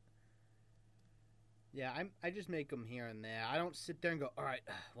 Yeah, I just make them here and there. I don't sit there and go, all right,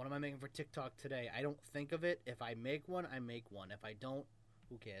 what am I making for TikTok today? I don't think of it. If I make one, I make one. If I don't,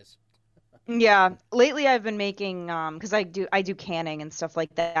 who cares? Yeah, lately I've been making because I do canning and stuff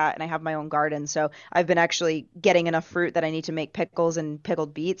like that, and I have my own garden, so I've been actually getting enough fruit that I need to make pickles and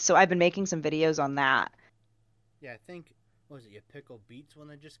pickled beets. So I've been making some videos on that. Yeah, I think, what was it, your pickled beets one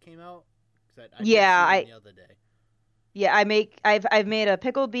that just came out? Because I did Yeah, see one I the other day. yeah, I've made a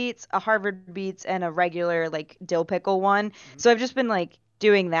pickled beets, a Harvard beets, and a regular like dill pickle one. Hmm. So I've just been like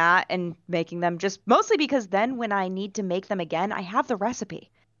doing that and making them just mostly because then when I need to make them again, I have the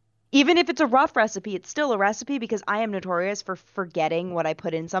recipe. Even if it's a rough recipe, it's still a recipe because I am notorious for forgetting what I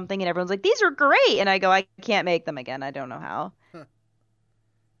put in something and everyone's like, "These are great." And I go, "I can't make them again. I don't know how." Huh.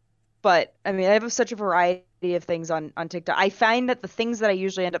 But I mean, I have such a variety of things on TikTok. I find that the things that I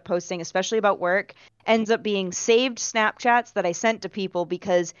usually end up posting, especially about work, ends up being saved Snapchats that I sent to people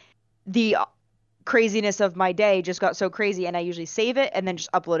because the craziness of my day just got so crazy and I usually save it and then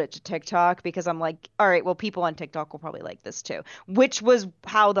just upload it to TikTok because I'm like, all right, well, people on TikTok will probably like this too, which was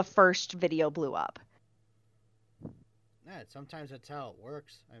how the first video blew up. Yeah, sometimes that's how it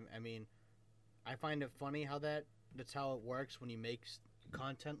works. I mean, I find it funny how that's how it works when you make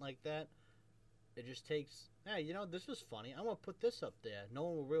content like that. It just takes, hey, this was funny. I'm gonna put this up there. No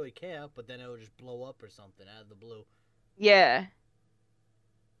one will really care, but then it'll just blow up or something out of the blue. Yeah.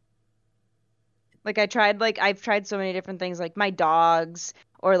 Like I've tried so many different things like my dogs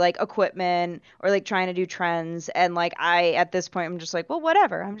or like equipment or like trying to do trends and like I at this point I'm just like, well,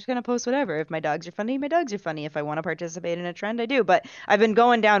 whatever. I'm just gonna post whatever. If my dogs are funny, my dogs are funny. If I want to participate in a trend, I do. But I've been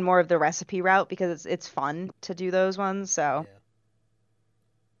going down more of the recipe route because it's fun to do those ones. So Yeah,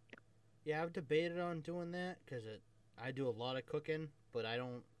 yeah. I've debated on doing that because I do a lot of cooking, but I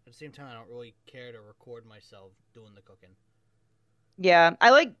don't. At the same time, I don't really care to record myself doing the cooking. yeah,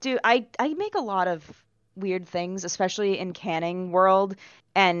 I make a lot of weird things, especially in canning world.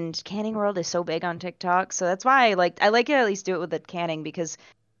 And canning world is so big on TikTok, so that's why I like to at least do it with the canning because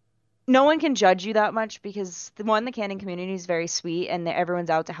no one can judge you that much because the canning community is very sweet and everyone's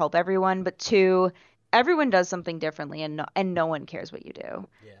out to help everyone, but two, everyone does something differently and no one cares what you do.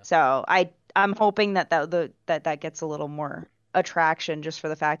 Yeah, So I'm hoping that gets a little more attraction just for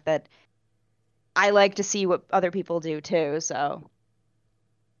the fact that I like to see what other people do too. So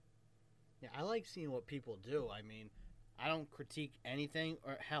yeah. I like seeing what people do. I mean, I don't critique anything,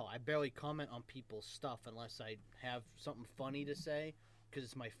 or hell, I barely comment on people's stuff unless I have something funny to say because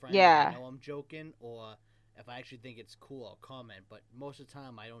it's my friend and I yeah. know I'm joking, or if I actually think it's cool, I'll comment. But most of the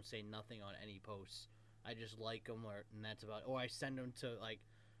time, I don't say nothing on any posts. I just like them, and that's about. Or I send them to like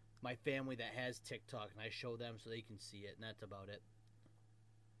my family that has TikTok, and I show them so they can see it, and that's about it.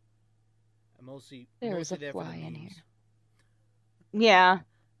 I'm There's mostly a there for the fly in here. memes. Yeah.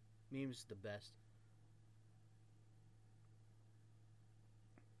 Memes the best.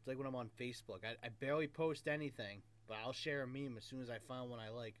 It's like when I'm on Facebook. I barely post anything, but I'll share a meme as soon as I find one I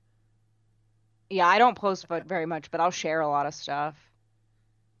like. Yeah, I don't post but very much, but I'll share a lot of stuff.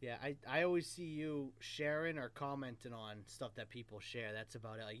 Yeah, I always see you sharing or commenting on stuff that people share. That's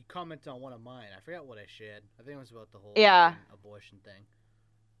about it. Like you commented on one of mine. I forgot what I shared. I think it was about the whole Yeah. fucking abortion thing.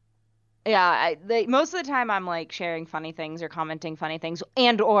 Yeah, most of the time I'm like sharing funny things or commenting funny things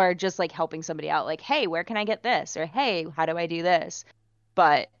and or just like helping somebody out like, "Hey, where can I get this?" or "Hey, how do I do this?"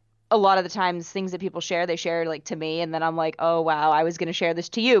 But a lot of the times things that people share, they share like to me and then I'm like, "Oh, wow, I was going to share this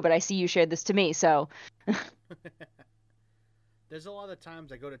to you, but I see you shared this to me." So, There's a lot of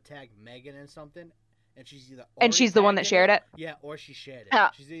times I go to tag Megan in something, and she's either And already she's the one that tagged in shared it. yeah, or she shared it. Yeah.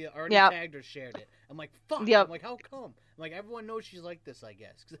 She's either already Yep. tagged or shared it. I'm like, fuck. Yep. I'm like, how come? I'm like, everyone knows she's like this, I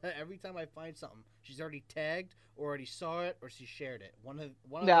guess. Because every time I find something, she's already tagged, or already saw it, or she shared it. One of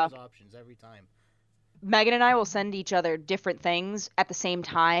Yeah. those options every time. Megan and I will send each other different things at the same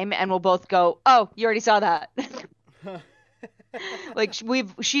time, and we'll both go, "Oh, you already saw that." Like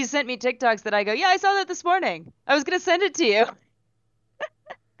she sent me TikToks that I go, "Yeah, I saw that this morning. I was gonna send it to you."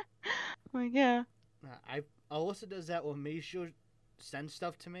 I'm like, yeah. I Alyssa does that with me. She'll send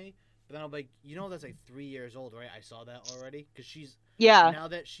stuff to me, but then I'll be like, that's like 3 years old, right? I saw that already because Yeah. now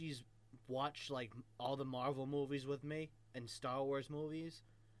that she's watched like all the Marvel movies with me and Star Wars movies.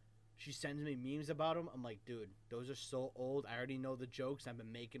 She sends me memes about them. I'm like, dude, those are so old. I already know the jokes. I've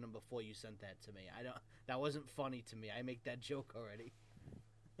been making them before you sent that to me. That wasn't funny to me. I make that joke already.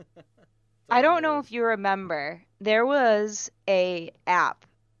 I don't know if you remember, there was a app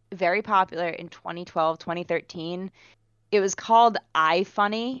very popular in 2012, 2013. It was called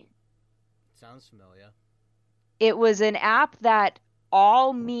iFunny. Sounds familiar. It was an app that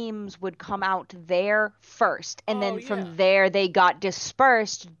all memes would come out there first, and then from there they got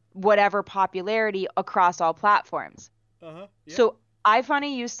dispersed whatever popularity across all platforms. Yeah. So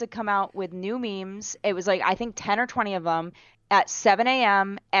iFunny used to come out with new memes. It was like I think 10 or 20 of them at 7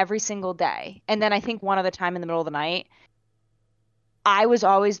 a.m. every single day. And then I think one other time in the middle of the night. I was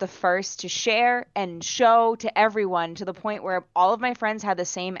always the first to share and show to everyone to the point where all of my friends had the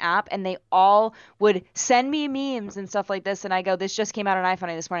same app and they all would send me memes and stuff like this. And I go, this just came out on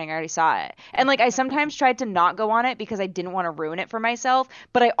iFunny this morning. I already saw it. And like I sometimes tried to not go on it because I didn't want to ruin it for myself,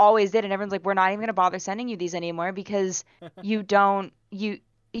 but I always did. And everyone's like, we're not even going to bother sending you these anymore because you don't, you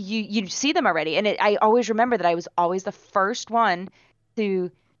see them already. And I always remember that I was always the first one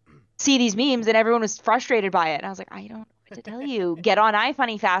to see these memes and everyone was frustrated by it. And I was like, I don't know what to tell you. Get on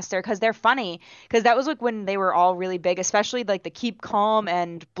iFunny faster because they're funny. Because that was like when they were all really big, especially like the Keep Calm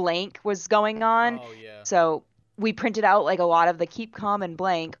and Blank was going on. Oh, yeah. So we printed out like a lot of the Keep Calm and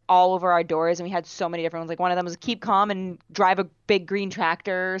Blank all over our doors, and we had so many different ones. Like one of them was Keep Calm and drive a big green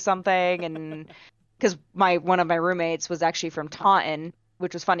tractor or something. And because one of my roommates was actually from Taunton,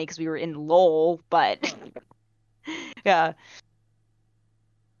 which was funny because we were in Lowell, but yeah.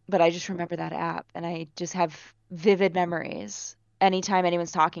 But I just remember that app, and I just have vivid memories. Anytime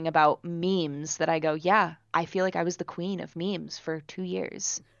anyone's talking about memes, that I go, yeah, I feel like I was the queen of memes for 2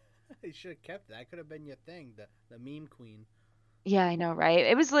 years. You should have kept that. That could have been your thing, the meme queen. Yeah, I know, right?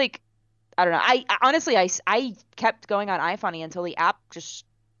 It was like, I don't know. I honestly, I kept going on iFunny until the app just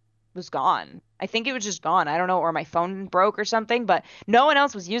was gone. I think it was just gone. I don't know, or my phone broke or something, but no one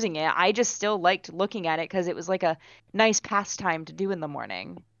else was using it. I just still liked looking at it because it was like a nice pastime to do in the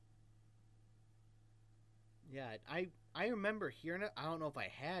morning. Yeah, I remember hearing it. I don't know if I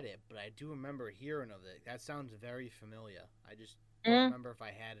had it, but I do remember hearing of it. That sounds very familiar. I just don't remember if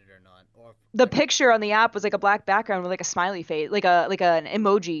I had it or not. Or the picture on the app was like a black background with like a smiley face, like an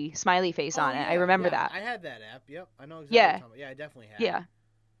emoji smiley face on it. I remember that. I had that app. Yep, I know exactly. What you're talking about. Yeah, I definitely had. Yeah.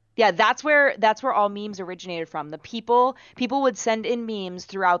 Yeah, that's where all memes originated from. The people would send in memes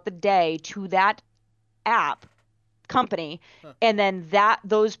throughout the day to that app company, and then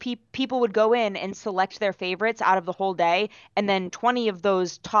those people would go in and select their favorites out of the whole day, and then 20 of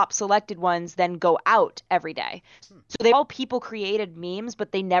those top selected ones then go out every day. So they all people created memes,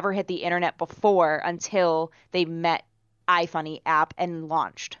 but they never hit the internet before until they met iFunny app and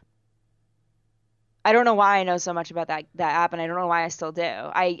launched. I don't know why I know so much about that app, and I don't know why I still do.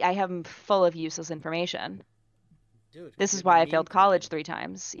 I am full of useless information. Dude, this is why I failed college 3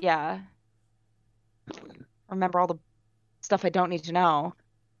 times. Yeah. Remember all the stuff I don't need to know.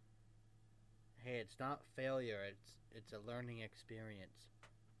 Hey, it's not failure. It's a learning experience.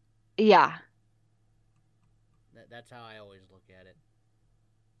 Yeah. That's how I always look at it.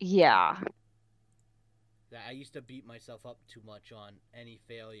 Yeah. I used to beat myself up too much on any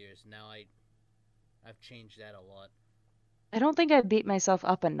failures. Now I've changed that a lot. I don't think I beat myself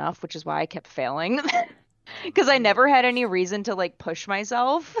up enough, which is why I kept failing. Because I never had any reason to like push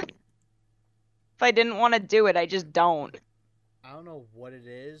myself. If I didn't want to do it, I just don't. I don't know what it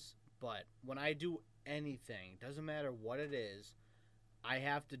is, but when I do anything, doesn't matter what it is, I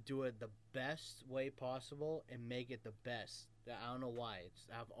have to do it the best way possible and make it the best. I don't know why.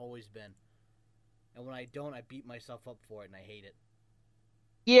 I've always been. And when I don't, I beat myself up for it, and I hate it.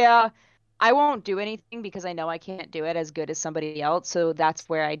 Yeah, I won't do anything because I know I can't do it as good as somebody else. So that's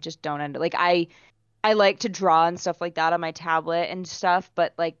where I just don't end. Like I like to draw and stuff like that on my tablet and stuff,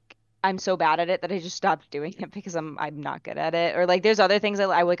 but like I'm so bad at it that I just stopped doing it because I'm not good at it. Or like there's other things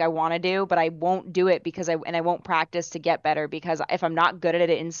I like I want to do, but I won't do it because I won't practice to get better because if I'm not good at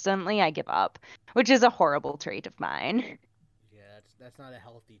it instantly, I give up, which is a horrible trait of mine. Yeah, that's not a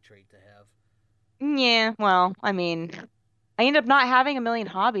healthy trait to have. Yeah, well, I mean, I end up not having a million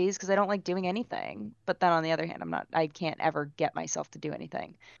hobbies because I don't like doing anything. But then on the other hand, I can't ever get myself to do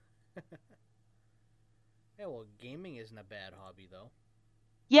anything. Yeah, well, gaming isn't a bad hobby though.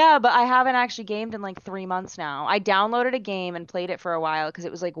 Yeah, but I haven't actually gamed in like 3 months now. I downloaded a game and played it for a while because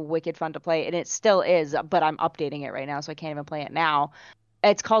it was like wicked fun to play, and it still is, but I'm updating it right now, so I can't even play it now.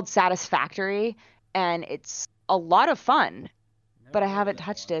 It's called Satisfactory, and it's a lot of fun, but Never I heard of haven't that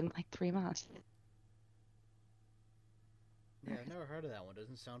touched one. it in like 3 months. Yeah, I've never heard of that one.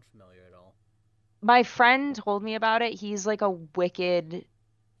 Doesn't sound familiar at all. My friend told me about it. He's like a wicked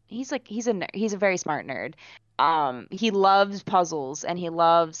he's a very smart nerd. He loves puzzles and he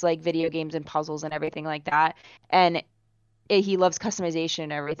loves like video games and puzzles and everything like that. And he loves customization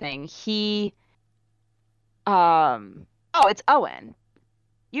and everything. Oh, it's Owen.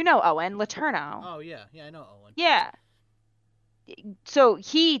 You know Owen Laterno. Oh yeah, yeah, I know Owen. Yeah. So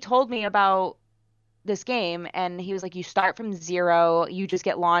he told me about this game and he was like you start from zero, you just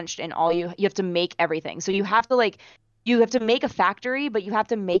get launched and all you have to make everything. So you have to make a factory, but you have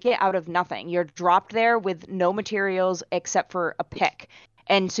to make it out of nothing. You're dropped there with no materials except for a pick.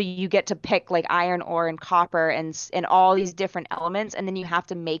 And so you get to pick like iron ore and copper and all these different elements and then you have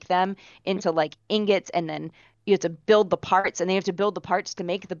to make them into like ingots and then you have to build the parts and then you have to build the parts to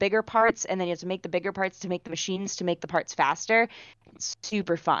make the bigger parts and then you have to make the bigger parts to make the machines to make the parts faster. It's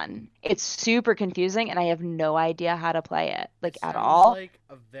super fun. It's super confusing and I have no idea how to play it It like at sounds all. like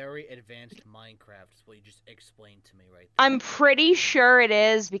a very advanced Minecraft. Is what you just explained to me right I'm pretty sure it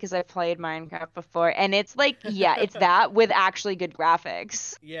is because I've played Minecraft before and it's like yeah, it's there. that with actually good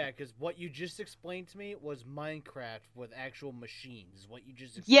graphics. Yeah, because what you just explained to me was Minecraft with actual machines. Is what you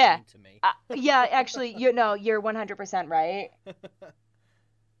just Yeah. explained to me. Yeah, actually, you know, you're 100% right.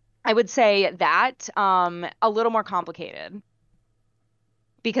 I would say that a little more complicated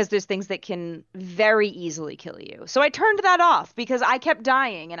because there's things that can very easily kill you. So I turned that off because I kept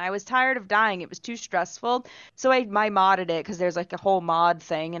dying and I was tired of dying. It was too stressful. So I modded it because there's like a whole mod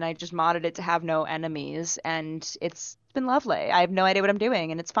thing and I just modded it to have no enemies and it's been lovely. I have no idea what I'm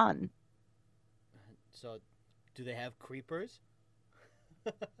doing and it's fun. So, do they have creepers?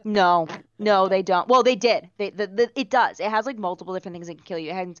 No, no, they don't. Well, they did. It does. It has like multiple different things that can kill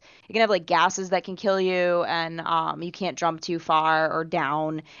you. It can have like gases that can kill you, and you can't jump too far or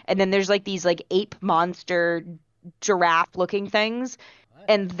down. And then there's like these like ape monster giraffe looking things, What?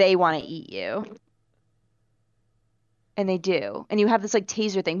 and they want to eat you. And they do. And you have this like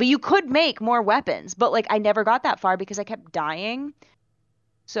taser thing, but you could make more weapons, but like I never got that far because I kept dying.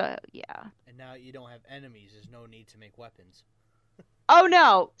 So yeah. And now you don't have enemies. There's no need to make weapons. Oh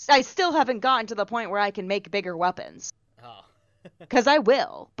no, I still haven't gotten to the point where I can make bigger weapons. Oh. Because I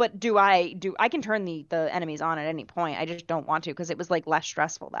will, but I can turn the enemies on at any point. I just don't want to because it was like less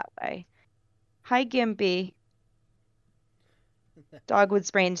stressful that way. Hi, Gimpy. Dog with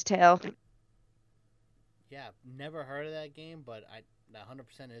sprained tail. Yeah, never heard of that game, but I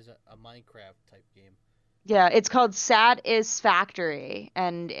 100% is a Minecraft type game. Yeah, it's called Sad is Factory,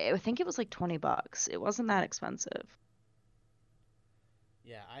 and I think it was like $20. It wasn't that expensive.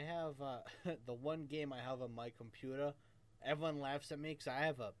 Yeah, I have the one game I have on my computer. Everyone laughs at me because I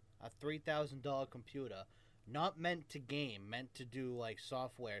have a $3,000 computer, not meant to game, meant to do like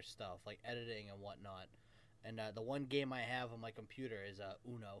software stuff, like editing and whatnot. And the one game I have on my computer is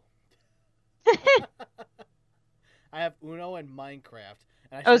Uno. I have Uno and Minecraft,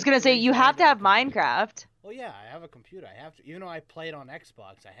 and I I was spent gonna say three you have grand to on a have computer. Minecraft. Well, yeah, I have a computer. I have to, even though I play it on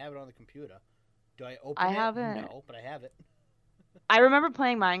Xbox, I have it on the computer. Do I I open it? haven't. No, but I have it. I remember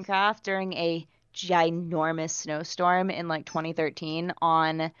playing Minecraft during a ginormous snowstorm in like 2013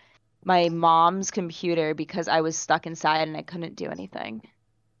 on my mom's computer because I was stuck inside and I couldn't do anything.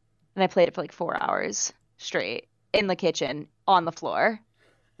 And I played it for like 4 hours straight in the kitchen on the floor.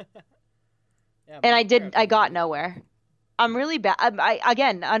 Yeah, And Minecraft I is a got good one. nowhere. I'm really bad.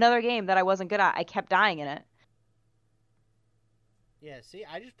 Again, another game that I wasn't good at. I kept dying in it. Yeah, see,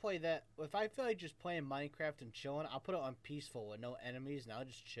 I just play that. If I feel like just playing Minecraft and chilling, I'll put it on peaceful with no enemies, and I'll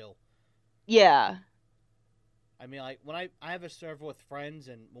just chill. Yeah. I mean, like when I have a server with friends,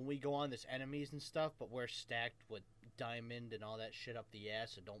 and when we go on, there's enemies and stuff, but we're stacked with diamond and all that shit up the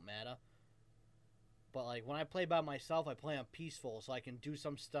ass. It don't matter. But like when I play by myself, I play on peaceful, so I can do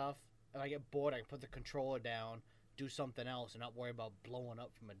some stuff. If I get bored, I can put the controller down, do something else, and not worry about blowing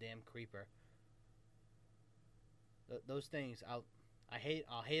up from a damn creeper. Those things,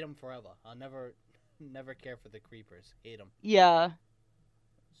 I'll hate them forever. I'll never care for the creepers. Hate them. Yeah.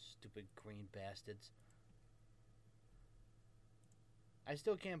 Stupid green bastards. I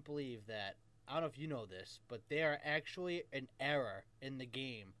still can't believe that. I don't know if you know this, but they are actually an error in the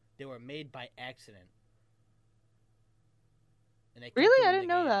game. They were made by accident. And they kept Really? them I in didn't the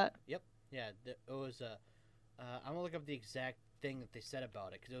know game. that. Yep. Yeah, it was a. I'm gonna look up the exact thing that they said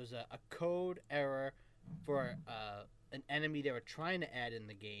about it because it was a code error for an enemy they were trying to add in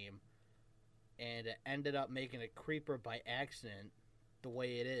the game, and it ended up making a creeper by accident the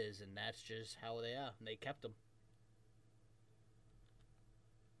way it is, and that's just how they are. And they kept them.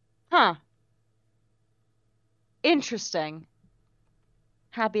 Huh. Interesting.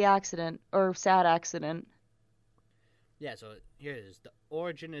 Happy accident or sad accident. Yeah, so here it is. The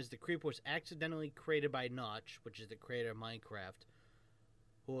origin is the creeper was accidentally created by Notch, which is the creator of Minecraft,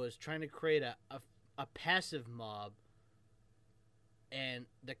 who was trying to create a passive mob, and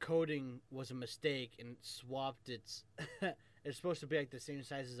the coding was a mistake and swapped its. It's supposed to be like the same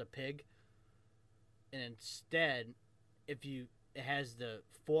size as a pig, and instead, it has the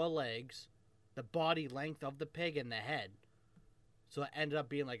 4 legs, the body length of the pig, and the head. So it ended up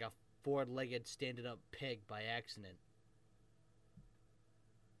being like a 4-legged standing up pig by accident.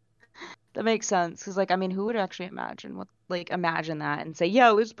 That makes sense. Because, like, I mean, who would actually imagine that and say, yeah,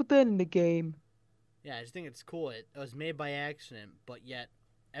 let's put that in the game? Yeah, I just think it's cool. It was made by accident, but yet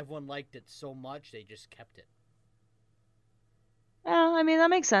everyone liked it so much they just kept it. Yeah, I mean, that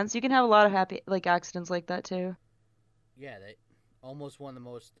makes sense. You can have a lot of happy, like, accidents like that, too. Yeah, they almost one of the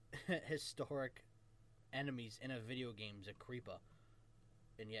most historic enemies in a video game is a creeper.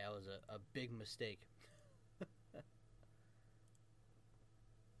 And yeah, it was a big mistake.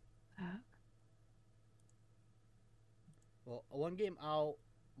 Well, one game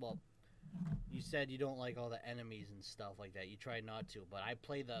well, you said you don't like all the enemies and stuff like that. You try not to, but I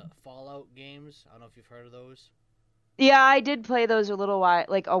play the Fallout games. I don't know if you've heard of those. Yeah, I did play those a little while,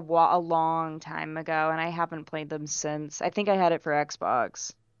 like a long time ago, and I haven't played them since. I think I had it for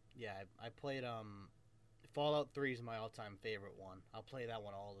Xbox. Yeah, I played Fallout 3 is my all-time favorite one. I'll play that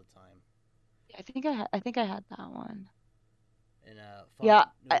one all the time. I think I had that one. And Yeah, Fallout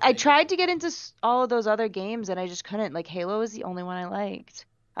New I Vegas tried was to get fun. into all of those other games, and I just couldn't. Like Halo was the only one I liked.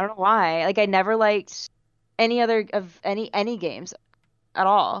 I don't know why. Like I never liked any games at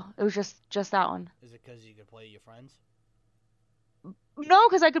all. It was just that one. Is it because you could play with your friends? No,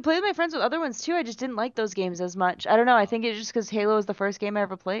 because I could play with my friends with other ones too. I just didn't like those games as much. I don't know. I Oh, think it's just because Halo was the first game I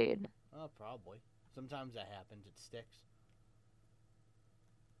ever played. oh, probably. Sometimes that happens. It sticks.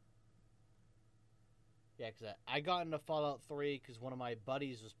 Yeah, because I got into Fallout 3 because one of my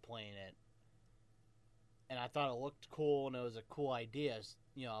buddies was playing it, and I thought it looked cool and it was a cool idea,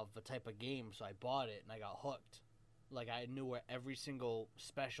 of a type of game. So I bought it and I got hooked. Like I knew where every single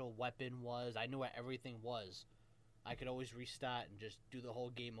special weapon was. I knew where everything was. I could always restart and just do the whole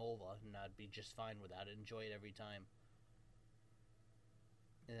game over, and I'd be just fine with that. I'd enjoy it every time.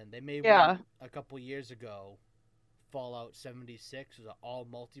 And then they made Yeah. one a couple years ago. Fallout 76 was an all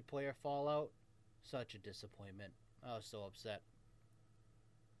multiplayer Fallout. Such a disappointment. I was so upset.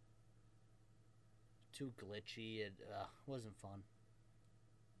 Too glitchy. It wasn't fun.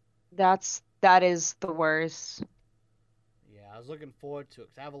 That is the worst. Yeah, I was looking forward to it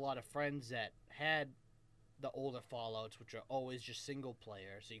because I have a lot of friends that had the older Fallouts, which are always just single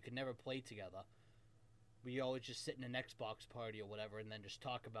player, so you could never play together. We always just sit in an Xbox party or whatever, and then just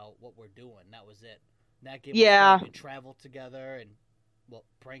talk about what we're doing. That was it. And that game was Yeah. fun. We could travel together and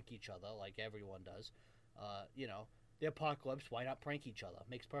prank each other like everyone does. The apocalypse. Why not prank each other?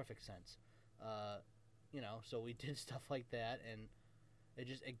 Makes perfect sense. So we did stuff like that, and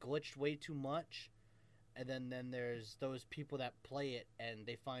it glitched way too much. And then there's those people that play it and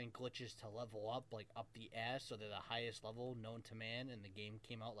they find glitches to level up, like up the ass, so they're the highest level known to man. And the game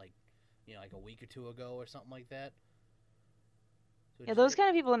came out like a week or two ago or something like that. So Yeah, those kind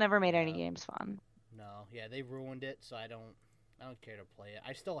of people never made any yeah, games fun. no, yeah, they ruined it. So I don't care to play it.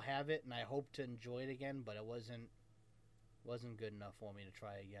 I still have it and I hope to enjoy it again, but it wasn't good enough for me to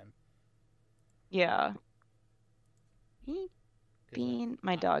try again. Yeah.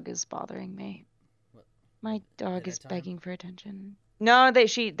 My I, dog is bothering me. what, My dog dinner is time? begging for attention. No, they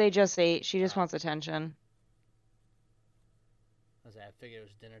just ate. She just Oh. wants attention. I figured it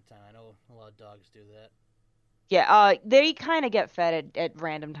was dinner time. I know a lot of dogs do that. Yeah, they kind of get fed at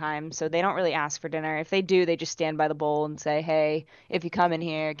random times, so they don't really ask for dinner. If they do, they just stand by the bowl and say, "Hey, if you come in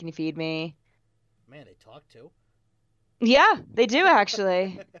here, can you feed me?" Man, they talk too. Yeah, they do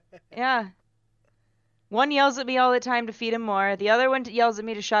actually. Yeah. One yells at me all the time to feed him more. The other one yells at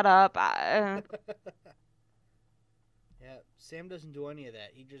me to shut up. Yeah, Sam doesn't do any of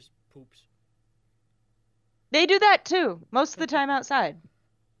that. He just poops. They do that too, most of the time outside.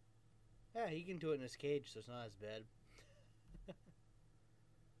 Yeah, he can do it in his cage, so it's not as bad.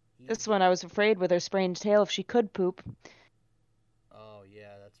 This one I was afraid with her sprained tail if she could poop. Oh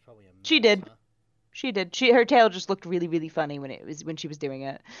yeah, that's probably a mess. She did. Huh? She did. Her tail just looked really, really funny when she was doing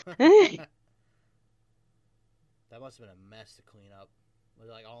it. That must have been a mess to clean up. Was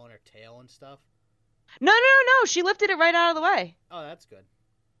it like all in her tail and stuff? No. She lifted it right out of the way. Oh, that's good.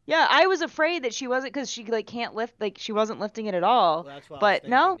 Yeah, I was afraid that she wasn't because she like can't lift, like she wasn't lifting it at all. Well, that's what I was But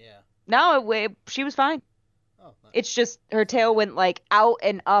thinking, yeah. she was fine. Oh, It's just her that's not tail bad. went like out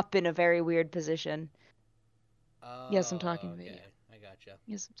and up in a very weird position. Oh, Yes, I'm talking okay. about you. I gotcha.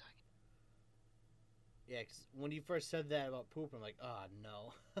 Yes, I'm talking. Yeah, 'cause when you first said that about poop, I'm like, oh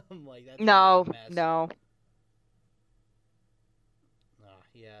no. I'm like, that's No, a mess. no.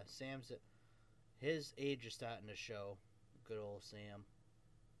 Yeah, his age is starting to show. Good old Sam.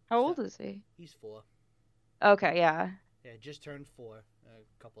 How old is he? He's 4. Okay, yeah. Yeah, just turned 4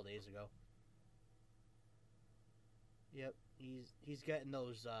 a couple days ago. Yep, he's getting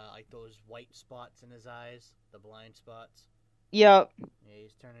those like those white spots in his eyes, the blind spots. Yep. Yeah,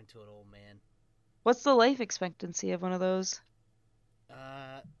 he's turning into an old man. What's the life expectancy of one of those?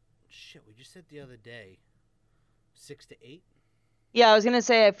 Shit, we just said the other day, 6 to 8. Yeah, I was gonna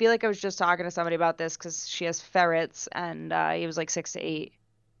say I feel like I was just talking to somebody about this because she has ferrets and he was like 6 to 8.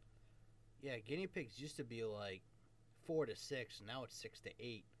 Yeah, guinea pigs used to be like 4 to 6. Now it's 6 to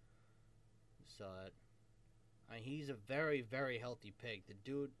 8. So, he's a very, very healthy pig. The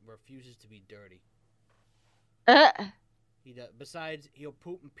dude refuses to be dirty. He does. Besides, he'll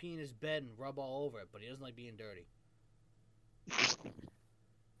poop and pee in his bed and rub all over it, but he doesn't like being dirty.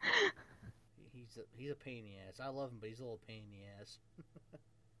 He's a pain in the ass. I love him, but he's a little pain in the ass.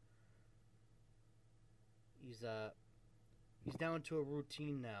 He's down to a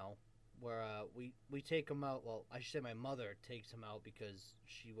routine now where we take him out. Well, I should say my mother takes him out because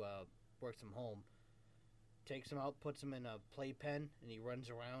she works from home. Takes him out, puts him in a playpen, and he runs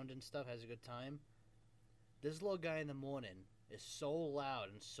around and stuff, has a good time. This little guy in the morning is so loud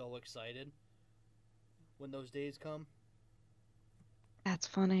and so excited when those days come. That's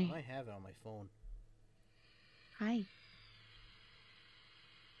funny. I might have it on my phone. Hi. Is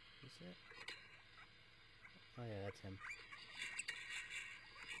that? Oh yeah, that's him.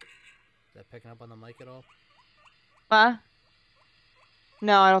 Is that picking up on the mic at all? Huh?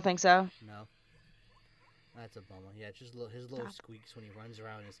 No, I don't think so. No. That's a bummer. Yeah, it's just his little squeaks when he runs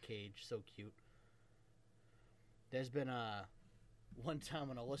around in his cage. So cute. There's been one time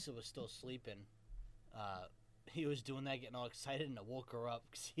when Alyssa was still sleeping, he was doing that, getting all excited, and I woke her up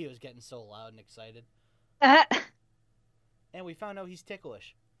because he was getting so loud and excited. And we found out he's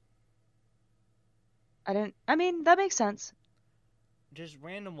ticklish. I mean, that makes sense. Just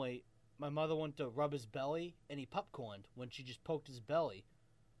randomly, my mother went to rub his belly, and he popcorned when she just poked his belly.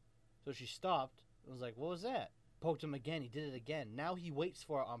 So she stopped. I was like, what was that? Poked him again. He did it again. Now he waits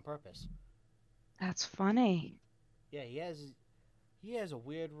for it on purpose. That's funny. Yeah, he has a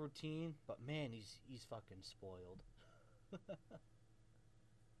weird routine, but man, he's fucking spoiled.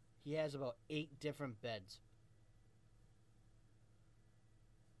 He has about 8 different beds.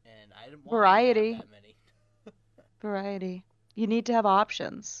 And I didn't want Variety. to have that many. Variety. You need to have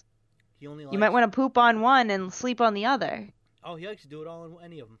options. He only You might want to poop on one and sleep on the other. Oh, he likes to do it all in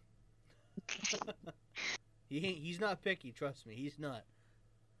any of them. He's not picky, trust me. He's not.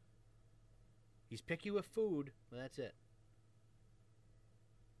 He's picky with food, but that's it.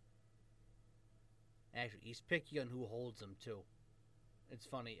 Actually, he's picky on who holds him, too. It's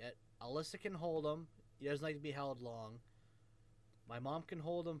funny. Alyssa can hold him. He doesn't like to be held long. My mom can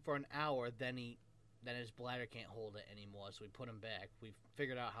hold him for an hour, then his bladder can't hold it anymore, so we put him back. We've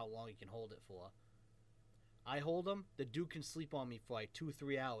figured out how long he can hold it for. I hold him. The dude can sleep on me for like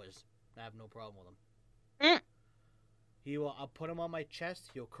 2-3 hours. I have no problem with him. I'll put him on my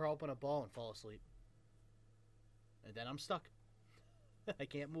chest. He'll curl up in a ball and fall asleep. And then I'm stuck. I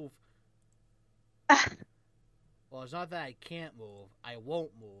can't move. Well, it's not that I can't move. I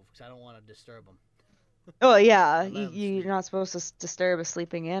won't move because I don't want to disturb him. Oh, yeah. You're not supposed to disturb a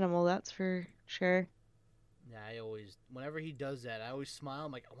sleeping animal, that's for sure. Yeah, whenever he does that, I always smile.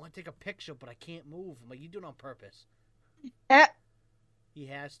 I'm like, I want to take a picture, but I can't move. I'm like, you do it on purpose. He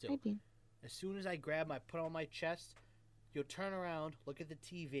has to. Maybe. As soon as I grab him, I put him on my chest. He'll turn around, look at the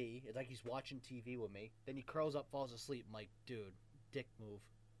TV. It's like he's watching TV with me. Then he curls up, falls asleep. I'm like, dude, dick move.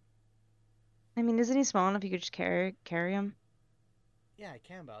 I mean, isn't he small enough you could just carry him? Yeah, I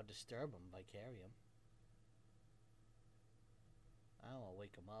can, but I'll disturb him if I carry him. I don't want to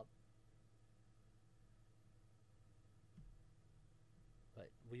wake him up.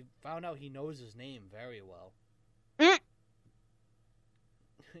 we found out he knows his name very well. Mm.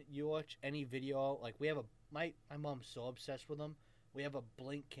 You watch any video, like we have my mom's so obsessed with him. We have a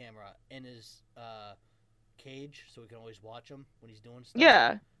Blink camera in his cage, so we can always watch him when he's doing stuff.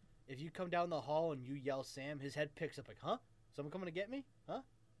 Yeah. If you come down the hall and you yell Sam, his head picks up like, huh? Someone coming to get me? Huh?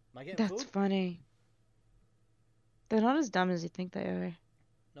 Am I getting That's food? funny. They're not as dumb as you think they are.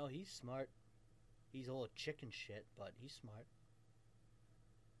 No, he's smart. He's a little chicken shit, but he's smart.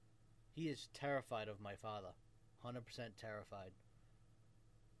 He is terrified of my father. 100% terrified.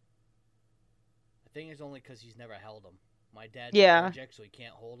 I think it's only because he's never held him. My dad's allergic, so he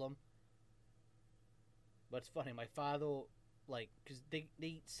can't hold him. But it's funny, my father, like, because they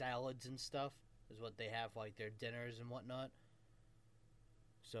eat salads and stuff, is what they have, like, their dinners and whatnot.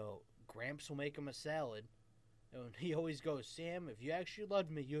 So, Gramps will make him a salad, and he always goes, Sam, if you actually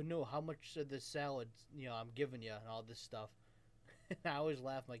loved me, you know how much of this salad, I'm giving you and all this stuff. And I always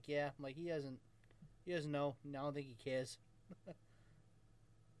laugh, I'm like, yeah, I'm like, he doesn't know. I don't think he cares.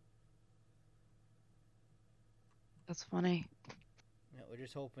 That's funny. Yeah, we're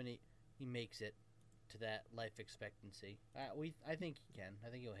just hoping he makes it to that life expectancy. I think he can. I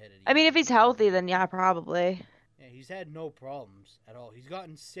think he'll hit it. I mean, if he's healthy, then yeah, probably. Yeah, he's had no problems at all. He's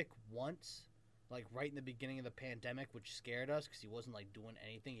gotten sick once, like right in the beginning of the pandemic, which scared us because he wasn't like doing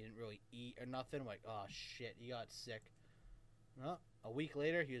anything. He didn't really eat or nothing. We're like, oh shit, he got sick. Well, a week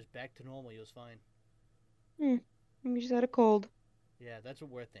later, he was back to normal. He was fine. He just had a cold. Yeah, that's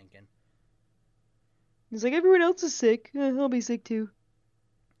what we're thinking. He's like, everyone else is sick. I'll be sick too.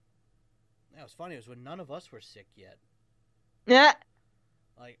 That was funny. It was when none of us were sick yet. Yeah.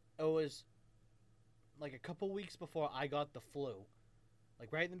 Like, it was like a couple weeks before I got the flu.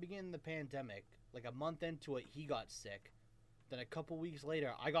 Like, right in the beginning of the pandemic, like a month into it, he got sick. Then a couple weeks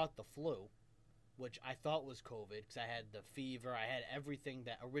later, I got the flu, which I thought was COVID because I had the fever. I had everything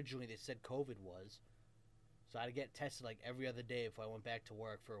that originally they said COVID was. So I had to get tested like every other day if I went back to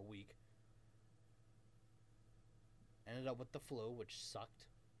work for a week. Ended up with the flu, which sucked.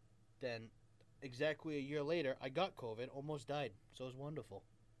 Then, exactly a year later, I got COVID, almost died. So it was wonderful.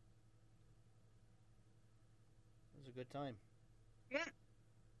 It was a good time.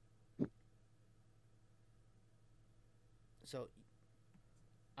 Yeah. So,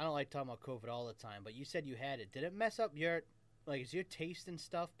 I don't like talking about COVID all the time, but you said you had it. Did it mess up your, like, is your taste and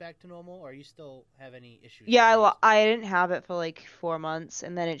stuff back to normal, or you still have any issues? Yeah, I didn't have it for like 4 months,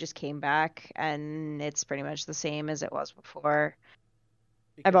 and then it just came back, and it's pretty much the same as it was before.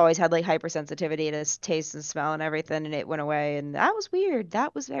 I've always had like hypersensitivity to taste and smell and everything, and it went away, and that was weird.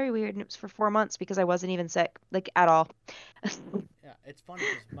 That was very weird, and it was for 4 months because I wasn't even sick, like at all. Yeah, it's funny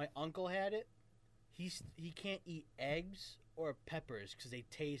because my uncle had it. He can't eat eggs or peppers because they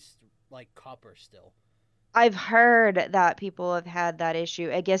taste like copper still. I've heard that people have had that issue.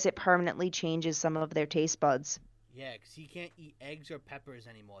 I guess it permanently changes some of their taste buds. Yeah, because he can't eat eggs or peppers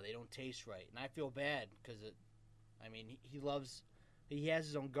anymore. They don't taste right, and I feel bad because he has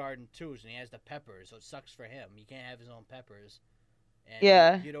his own garden too, and he has the peppers, so it sucks for him. He can't have his own peppers. And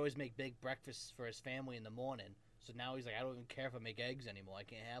yeah. He'd always make big breakfasts for his family in the morning. So now he's like, I don't even care if I make eggs anymore. I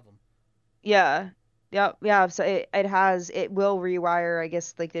can't have them. Yeah. Yep. Yeah. So it will rewire, I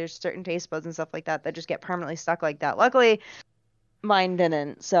guess, like there's certain taste buds and stuff like that that just get permanently stuck like that. Luckily, mine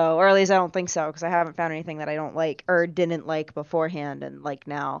didn't. So, or at least I don't think so, because I haven't found anything that I don't like or didn't like beforehand and like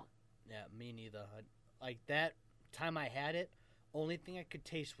now. Yeah, me neither. Like that time I had it, only thing I could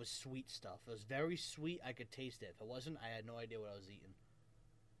taste was sweet stuff. It was very sweet. I could taste it. If it wasn't, I had no idea what I was eating.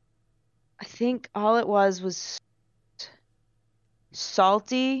 I think all it was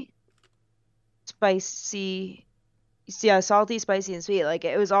salty, spicy. Yeah, salty, spicy, and sweet. Like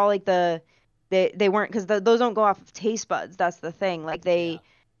it was all like they weren't, because those don't go off of taste buds. That's the thing. Like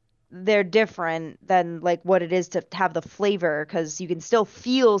they're different than like what it is to have the flavor, because you can still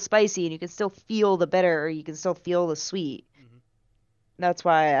feel spicy and you can still feel the bitter, or you can still feel the sweet. Mm-hmm. That's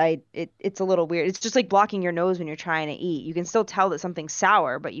why it's a little weird. It's just like blocking your nose when you're trying to eat. You can still tell that something's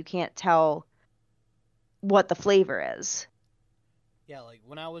sour, but you can't tell what the flavor is. Yeah, like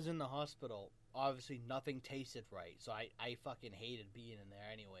when I was in the hospital, obviously nothing tasted right, so I fucking hated being in there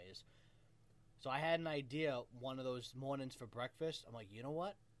anyways. So I had an idea one of those mornings for breakfast. I'm like, you know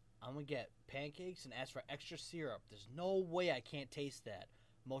what? I'm going to get pancakes and ask for extra syrup. There's no way I can't taste that.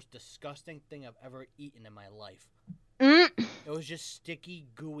 Most disgusting thing I've ever eaten in my life. It was just sticky,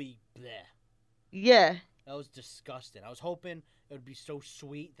 gooey, bleh. Yeah. That was disgusting. I was hoping it would be so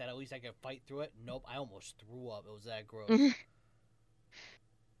sweet that at least I could fight through it. Nope, I almost threw up. It was that gross.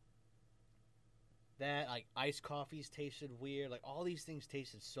 That, like, iced coffees tasted weird. Like, all these things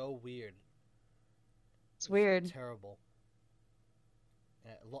tasted so weird. It's weird. Terrible.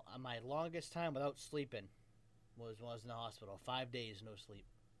 My longest time without sleeping was when I was in the hospital. 5 days no sleep.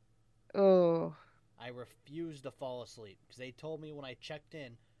 Oh. I refused to fall asleep because they told me when I checked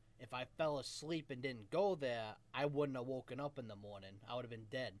in, if I fell asleep and didn't go there, I wouldn't have woken up in the morning. I would have been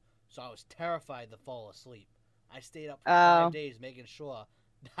dead. So I was terrified to fall asleep. I stayed up for Oh. 5 days making sure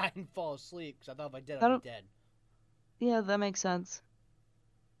I didn't fall asleep because I thought if I did, I'd That'll, be dead. yeah, that makes sense.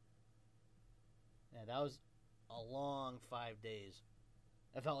 Yeah, that was a long 5 days.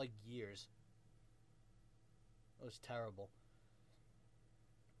 It felt like years. It was terrible.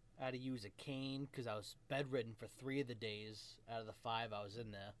 I had to use a cane because I was bedridden for 3 of the days out of the 5 I was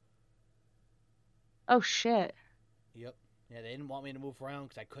in there. Oh, shit. Yep. Yeah, they didn't want me to move around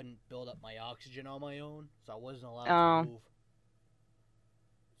because I couldn't build up my oxygen on my own, so I wasn't allowed Oh. to move.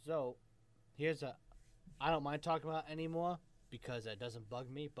 So, I don't mind talking about it anymore because it doesn't bug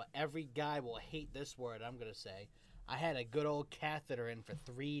me, but every guy will hate this word I'm going to say. I had a good old catheter in for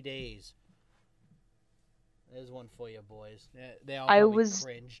 3 days. There's one for you, boys. They all probably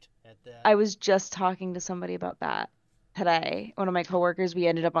cringed at that. I was just talking to somebody about that today. One of my coworkers, we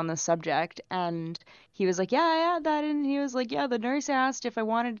ended up on this subject, and he was like, "Yeah, I had that," and he was like, "Yeah, the nurse asked if I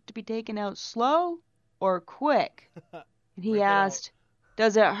wanted it to be taken out slow or quick." And he asked,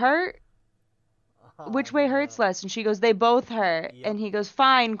 "Does it hurt? Which way hurts less?" And she goes, "They both hurt." Yep. And he goes,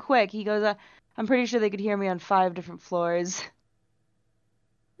 "Fine, quick." He goes, "I'm pretty sure they could hear me on 5 different floors."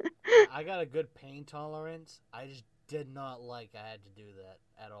 I got a good pain tolerance. I just did not like I had to do that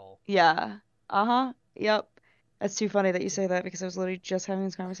at all. Yeah. Uh-huh. Yep. That's too funny that you say that because I was literally just having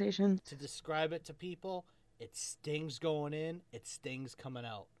this conversation. To describe it to people, it stings going in, it stings coming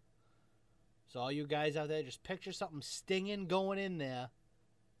out. So all you guys out there, just picture something stinging going in there,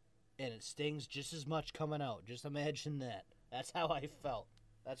 and it stings just as much coming out. Just imagine that. That's how I felt.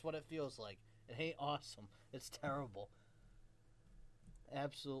 That's what it feels like. It ain't awesome. It's terrible.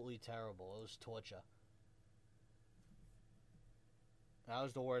 Absolutely terrible. It was torture. That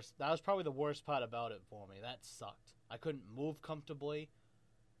was the worst. That was probably the worst part about it for me. That sucked. I couldn't move comfortably.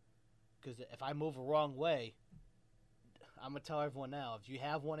 Because if I move the wrong way, I'm going to tell everyone now, if you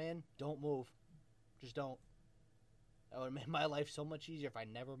have one in, don't move. Just don't. That would have made my life so much easier if I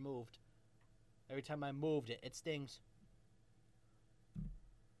never moved. Every time I moved, it stings.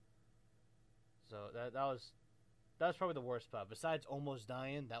 So that was probably the worst part. Besides almost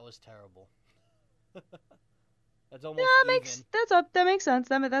dying, that was terrible. That's almost even. That makes sense.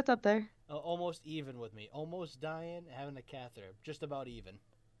 That's up there. Almost even with me. Almost dying, having a catheter. Just about even.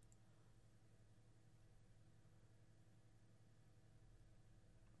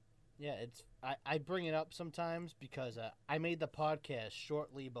 Yeah, I bring it up sometimes because I made the podcast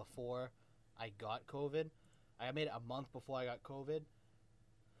shortly before I got COVID. I made it a month before I got COVID.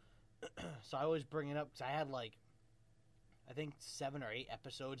 So I always bring it up because I had I think 7 or 8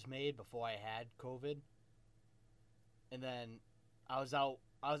 episodes made before I had COVID. And then I was out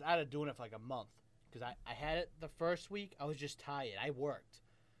of doing it for a month. Because I had it the first week, I was just tired. I worked.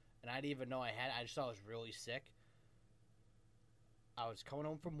 And I didn't even know I had it. I just thought I was really sick. I was coming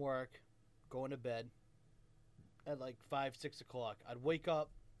home from work, going to bed at 5, 6 o'clock. I'd wake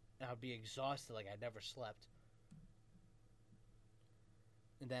up and I'd be exhausted like I'd never slept.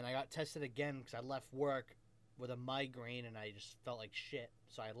 And then I got tested again because I left work with a migraine and I just felt like shit.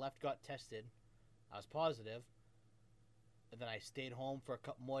 So I left, got tested. I was positive. And then I stayed home for a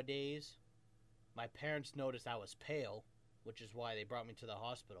couple more days. My parents noticed I was pale, which is why they brought me to the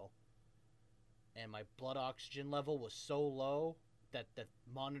hospital. And my blood oxygen level was so low that the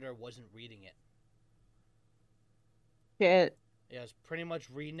monitor wasn't reading it. Shit. It was pretty much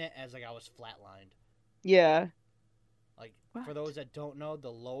reading it as I was flatlined. Yeah. What? For those that don't know,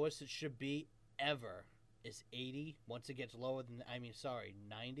 the lowest it should be ever is 80. Once it gets lower than,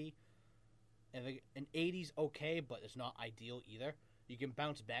 90. And an 80's okay, but it's not ideal either. You can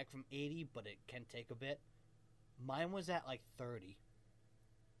bounce back from 80, but it can take a bit. Mine was at 30.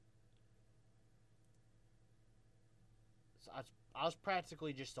 So I was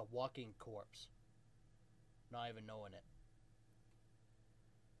practically just a walking corpse. Not even knowing it.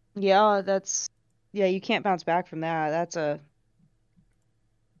 Yeah, yeah, you can't bounce back from that.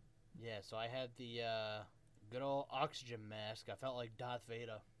 Yeah, so I had the good old oxygen mask. I felt like Darth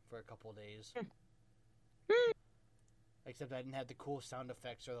Vader for a couple of days. Except I didn't have the cool sound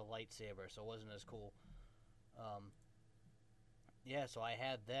effects or the lightsaber, so it wasn't as cool. Yeah, so I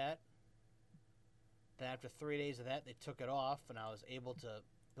had that. Then after 3 days of that, they took it off, and I was able to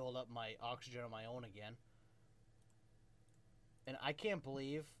build up my oxygen on my own again. And I can't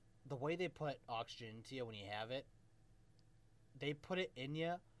believe the way they put oxygen into you when you have it. They put it in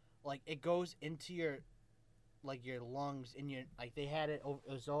you, it goes into your like your lungs in your like they had it over.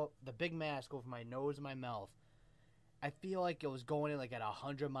 It was all the big mask over my nose and my mouth. I feel like it was going in like at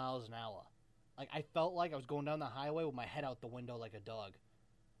 100 miles an hour. Like I felt like I was going down the highway with my head out the window like a dog.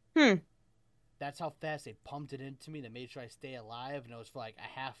 Hmm. That's how fast they pumped it into me to make sure I stay alive, and it was for like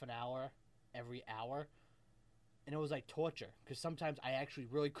a half an hour every hour. And it was like torture because sometimes I actually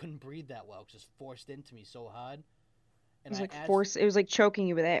really couldn't breathe that well because it's forced into me so hard. It And was I like asked, it was like choking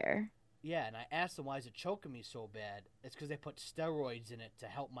you with air. yeah, and I asked them why is it choking me so bad. It's because they put steroids in it to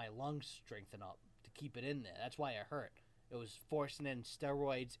help my lungs strengthen up to keep it in there. That's why it hurt. It was forcing in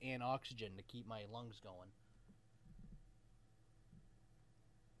steroids and oxygen to keep my lungs going.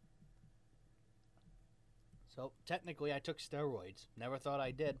 So technically, I took steroids. Never thought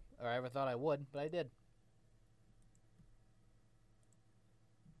I did, or I ever thought I would, but I did.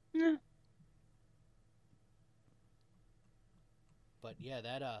 Yeah. But yeah,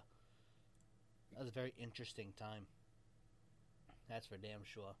 that was a very interesting time. That's for damn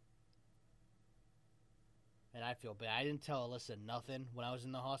sure. And I feel bad. I didn't tell Alyssa nothing when I was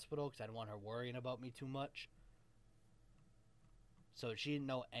in the hospital because I didn't want her worrying about me too much. So she didn't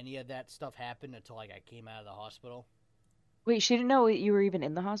know any of that stuff happened until like I came out of the hospital. Wait, she didn't know you were even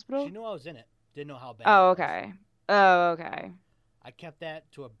in the hospital? She knew I was in it. Didn't know how bad Oh, it was. okay. Oh, okay. I kept that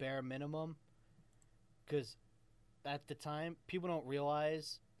to a bare minimum because at the time, people don't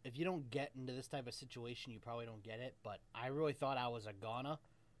realize if you don't get into this type of situation, you probably don't get it. But I really thought I was a goner.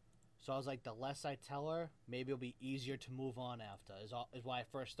 So I was like, the less I tell her, maybe it'll be easier to move on after. Is why I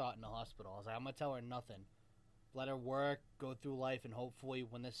first started in the hospital. I was like, I'm going to tell her nothing. Let her work, go through life, and hopefully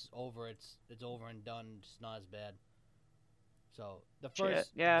when this is over, it's over and done. It's not as bad. So the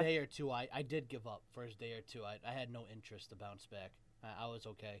first day or two, I did give up. First day or two, I had no interest to bounce back. I was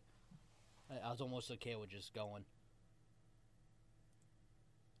okay. I was almost okay with just going.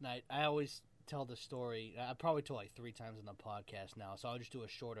 And I always tell the story. I probably told like 3 times in the podcast now, so I'll just do a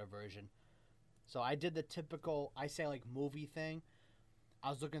shorter version. So I did the typical, I say like movie thing. I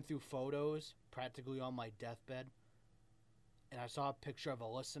was looking through photos, practically on my deathbed, and I saw a picture of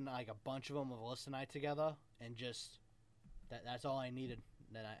Alyssa, and like a bunch of them of Alyssa and I together, and just that's all I needed.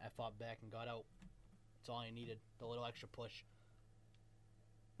 And then I fought back and got out. That's all I needed, the little extra push.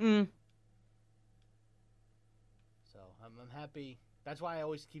 Mm. So I'm happy. That's why I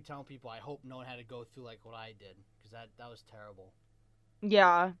always keep telling people I hope no one had to go through like what I did, because that was terrible.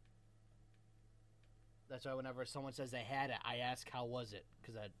 Yeah. That's why whenever someone says they had it, I ask how was it,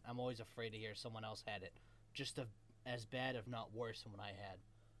 because I'm always afraid to hear someone else had it, just as bad, if not worse, than what I had.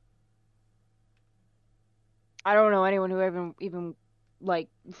 I don't know anyone who even like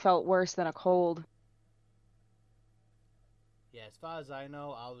felt worse than a cold. Yeah, as far as I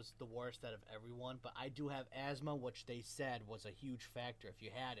know, I was the worst out of everyone, but I do have asthma, which they said was a huge factor if you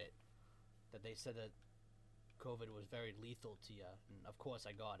had it. That they said that COVID was very lethal to you, and of course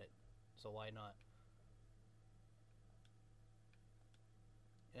I got it, so why not?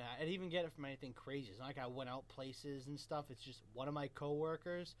 Yeah, I didn't even get it from anything crazy. It's not like I went out places and stuff. It's just one of my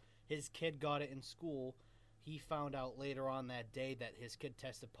coworkers, his kid got it in school. He found out later on that day that his kid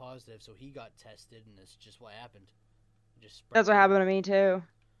tested positive, so he got tested, and it's just what happened. That's what happened to me too.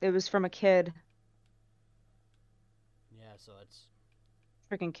 It was from a kid. Yeah, so it's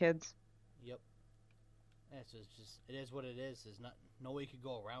freaking kids. Yep. Yeah, so it's just it is what it is. There's no way you could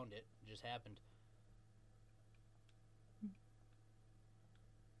go around it. It just happened.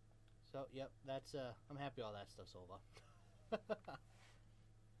 So yep, that's I'm happy all that stuff's over.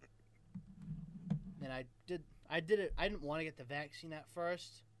 And I did it. I didn't want to get the vaccine at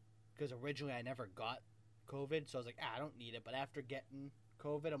first because originally I never got COVID, so I was like, I don't need it. But after getting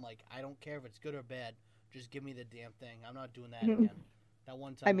COVID, I'm like, I don't care if it's good or bad. Just give me the damn thing. I'm not doing that again. That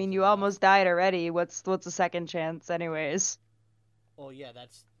one time. I mean, you almost died already. What's a second chance, anyways? Oh yeah,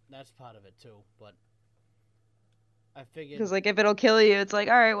 that's part of it too. But I figured because like if it'll kill you, it's like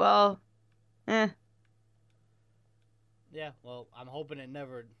all right, well, eh. Yeah, well, I'm hoping I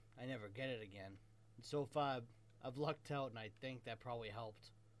never get it again. So far, I've lucked out, and I think that probably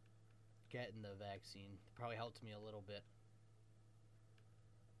helped. Getting the vaccine probably helped me a little bit.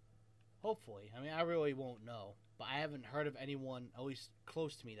 Hopefully. I mean, I really won't know. But I haven't heard of anyone, at least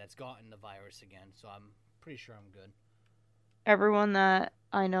close to me, that's gotten the virus again. So I'm pretty sure I'm good. Everyone that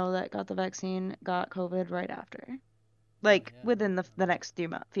I know that got the vaccine got COVID right after. Like, within the next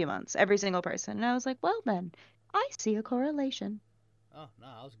few months. Every single person. And I was like, well then, I see a correlation. Oh, no,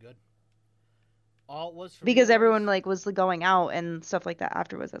 I was good. All it was for because me everyone like was going out and stuff like that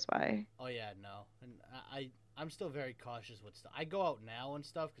afterwards. That's why. Oh yeah, no, and I'm still very cautious with stuff. I go out now and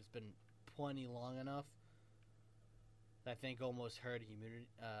stuff because it's been plenty long enough. I think almost herd immunity.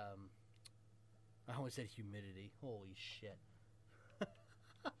 I always said humidity. Holy shit.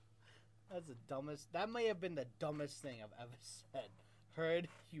 That's the dumbest. That may have been the dumbest thing I've ever said. Heard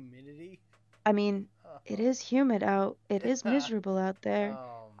humidity? I mean, it is humid out. It is miserable out there.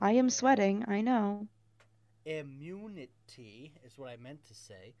 Oh, I am man. sweating. I know. Immunity is what I meant to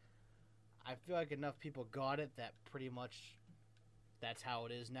say. I feel like enough people got it that pretty much that's how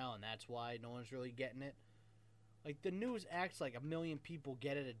it is now, and that's why no one's really getting it. Like, the news acts like 1 million people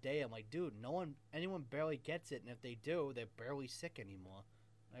get it a day. I'm like, dude, anyone barely gets it, and if they do, they're barely sick anymore.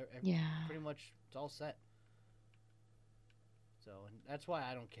 Yeah. Pretty much, it's all set. So, and that's why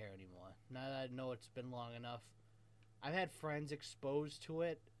I don't care anymore. Now that I know it's been long enough. I've had friends exposed to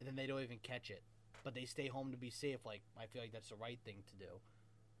it, and then they don't even catch it. But they stay home to be safe. Like, I feel like that's the right thing to do.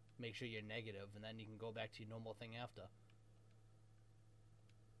 Make sure you're negative, and then you can go back to your normal thing after.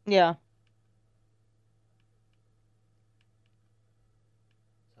 Yeah.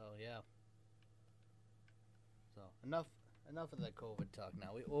 So, yeah. So, enough of the COVID talk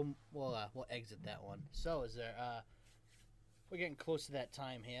now. We'll exit that one. So, is there we're getting close to that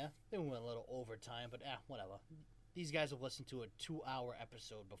time here. They went a little overtime, but whatever. These guys have listened to a 2-hour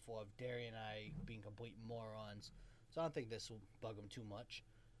episode before of Derry and I being complete morons. So I don't think this will bug them too much.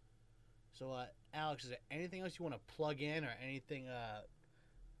 So, Alex, is there anything else you want to plug in or anything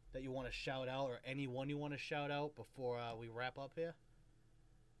that you want to shout out or anyone you want to shout out before we wrap up here?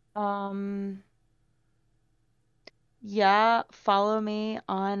 Yeah, follow me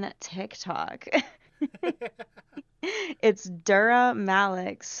on TikTok. It's Dura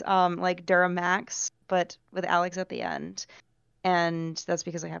Malix, like Duramax, but with Alex at the end. And that's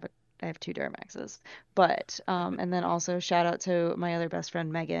because I have 2 Duramaxes. But and then also shout out to my other best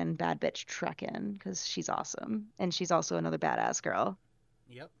friend Megan, Bad Bitch Trekkin, because she's awesome. And she's also another badass girl.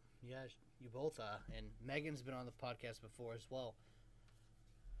 Yep. Yeah, you both are. And Megan's been on the podcast before as well.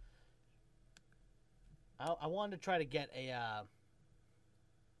 I wanted to try to get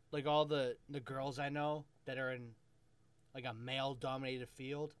like all the girls I know that are in like a male-dominated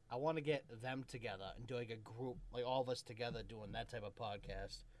field. I want to get them together and do like a group, like all of us together doing that type of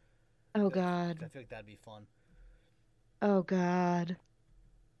podcast. Oh God. I feel like that'd be fun. Oh God.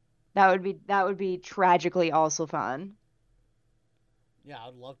 That would be tragically also fun. Yeah,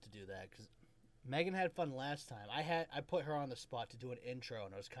 I'd love to do that because Megan had fun last time. I put her on the spot to do an intro,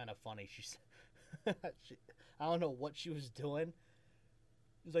 and it was kind of funny. I don't know what she was doing.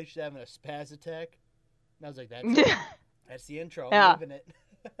 It was like she's having a spaz attack. And I was like, that's the intro. I'm living it.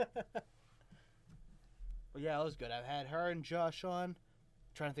 But yeah, it was good. I've had her and Josh on. I'm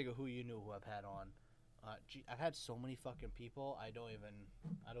trying to think of who you knew who I've had on. I've had so many fucking people. I don't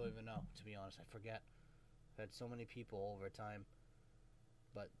even know, to be honest. I forget. I've had so many people over time.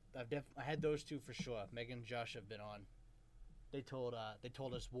 But I had those 2 for sure. Megan and Josh have been on. They told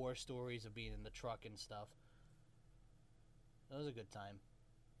us war stories of being in the truck and stuff. That was a good time.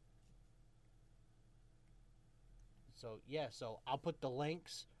 So yeah, so I'll put the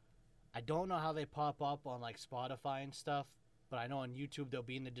links. I don't know how they pop up on like Spotify and stuff, but I know on YouTube they'll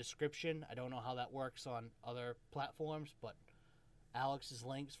be in the description. I don't know how that works on other platforms, but Alex's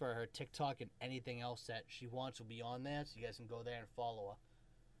links for her TikTok and anything else that she wants will be on there, so you guys can go there and follow her.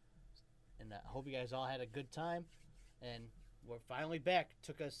 And I hope you guys all had a good time. And we're finally back.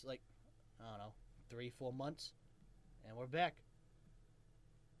 Took us like, I don't know, 3-4 months. And we're back.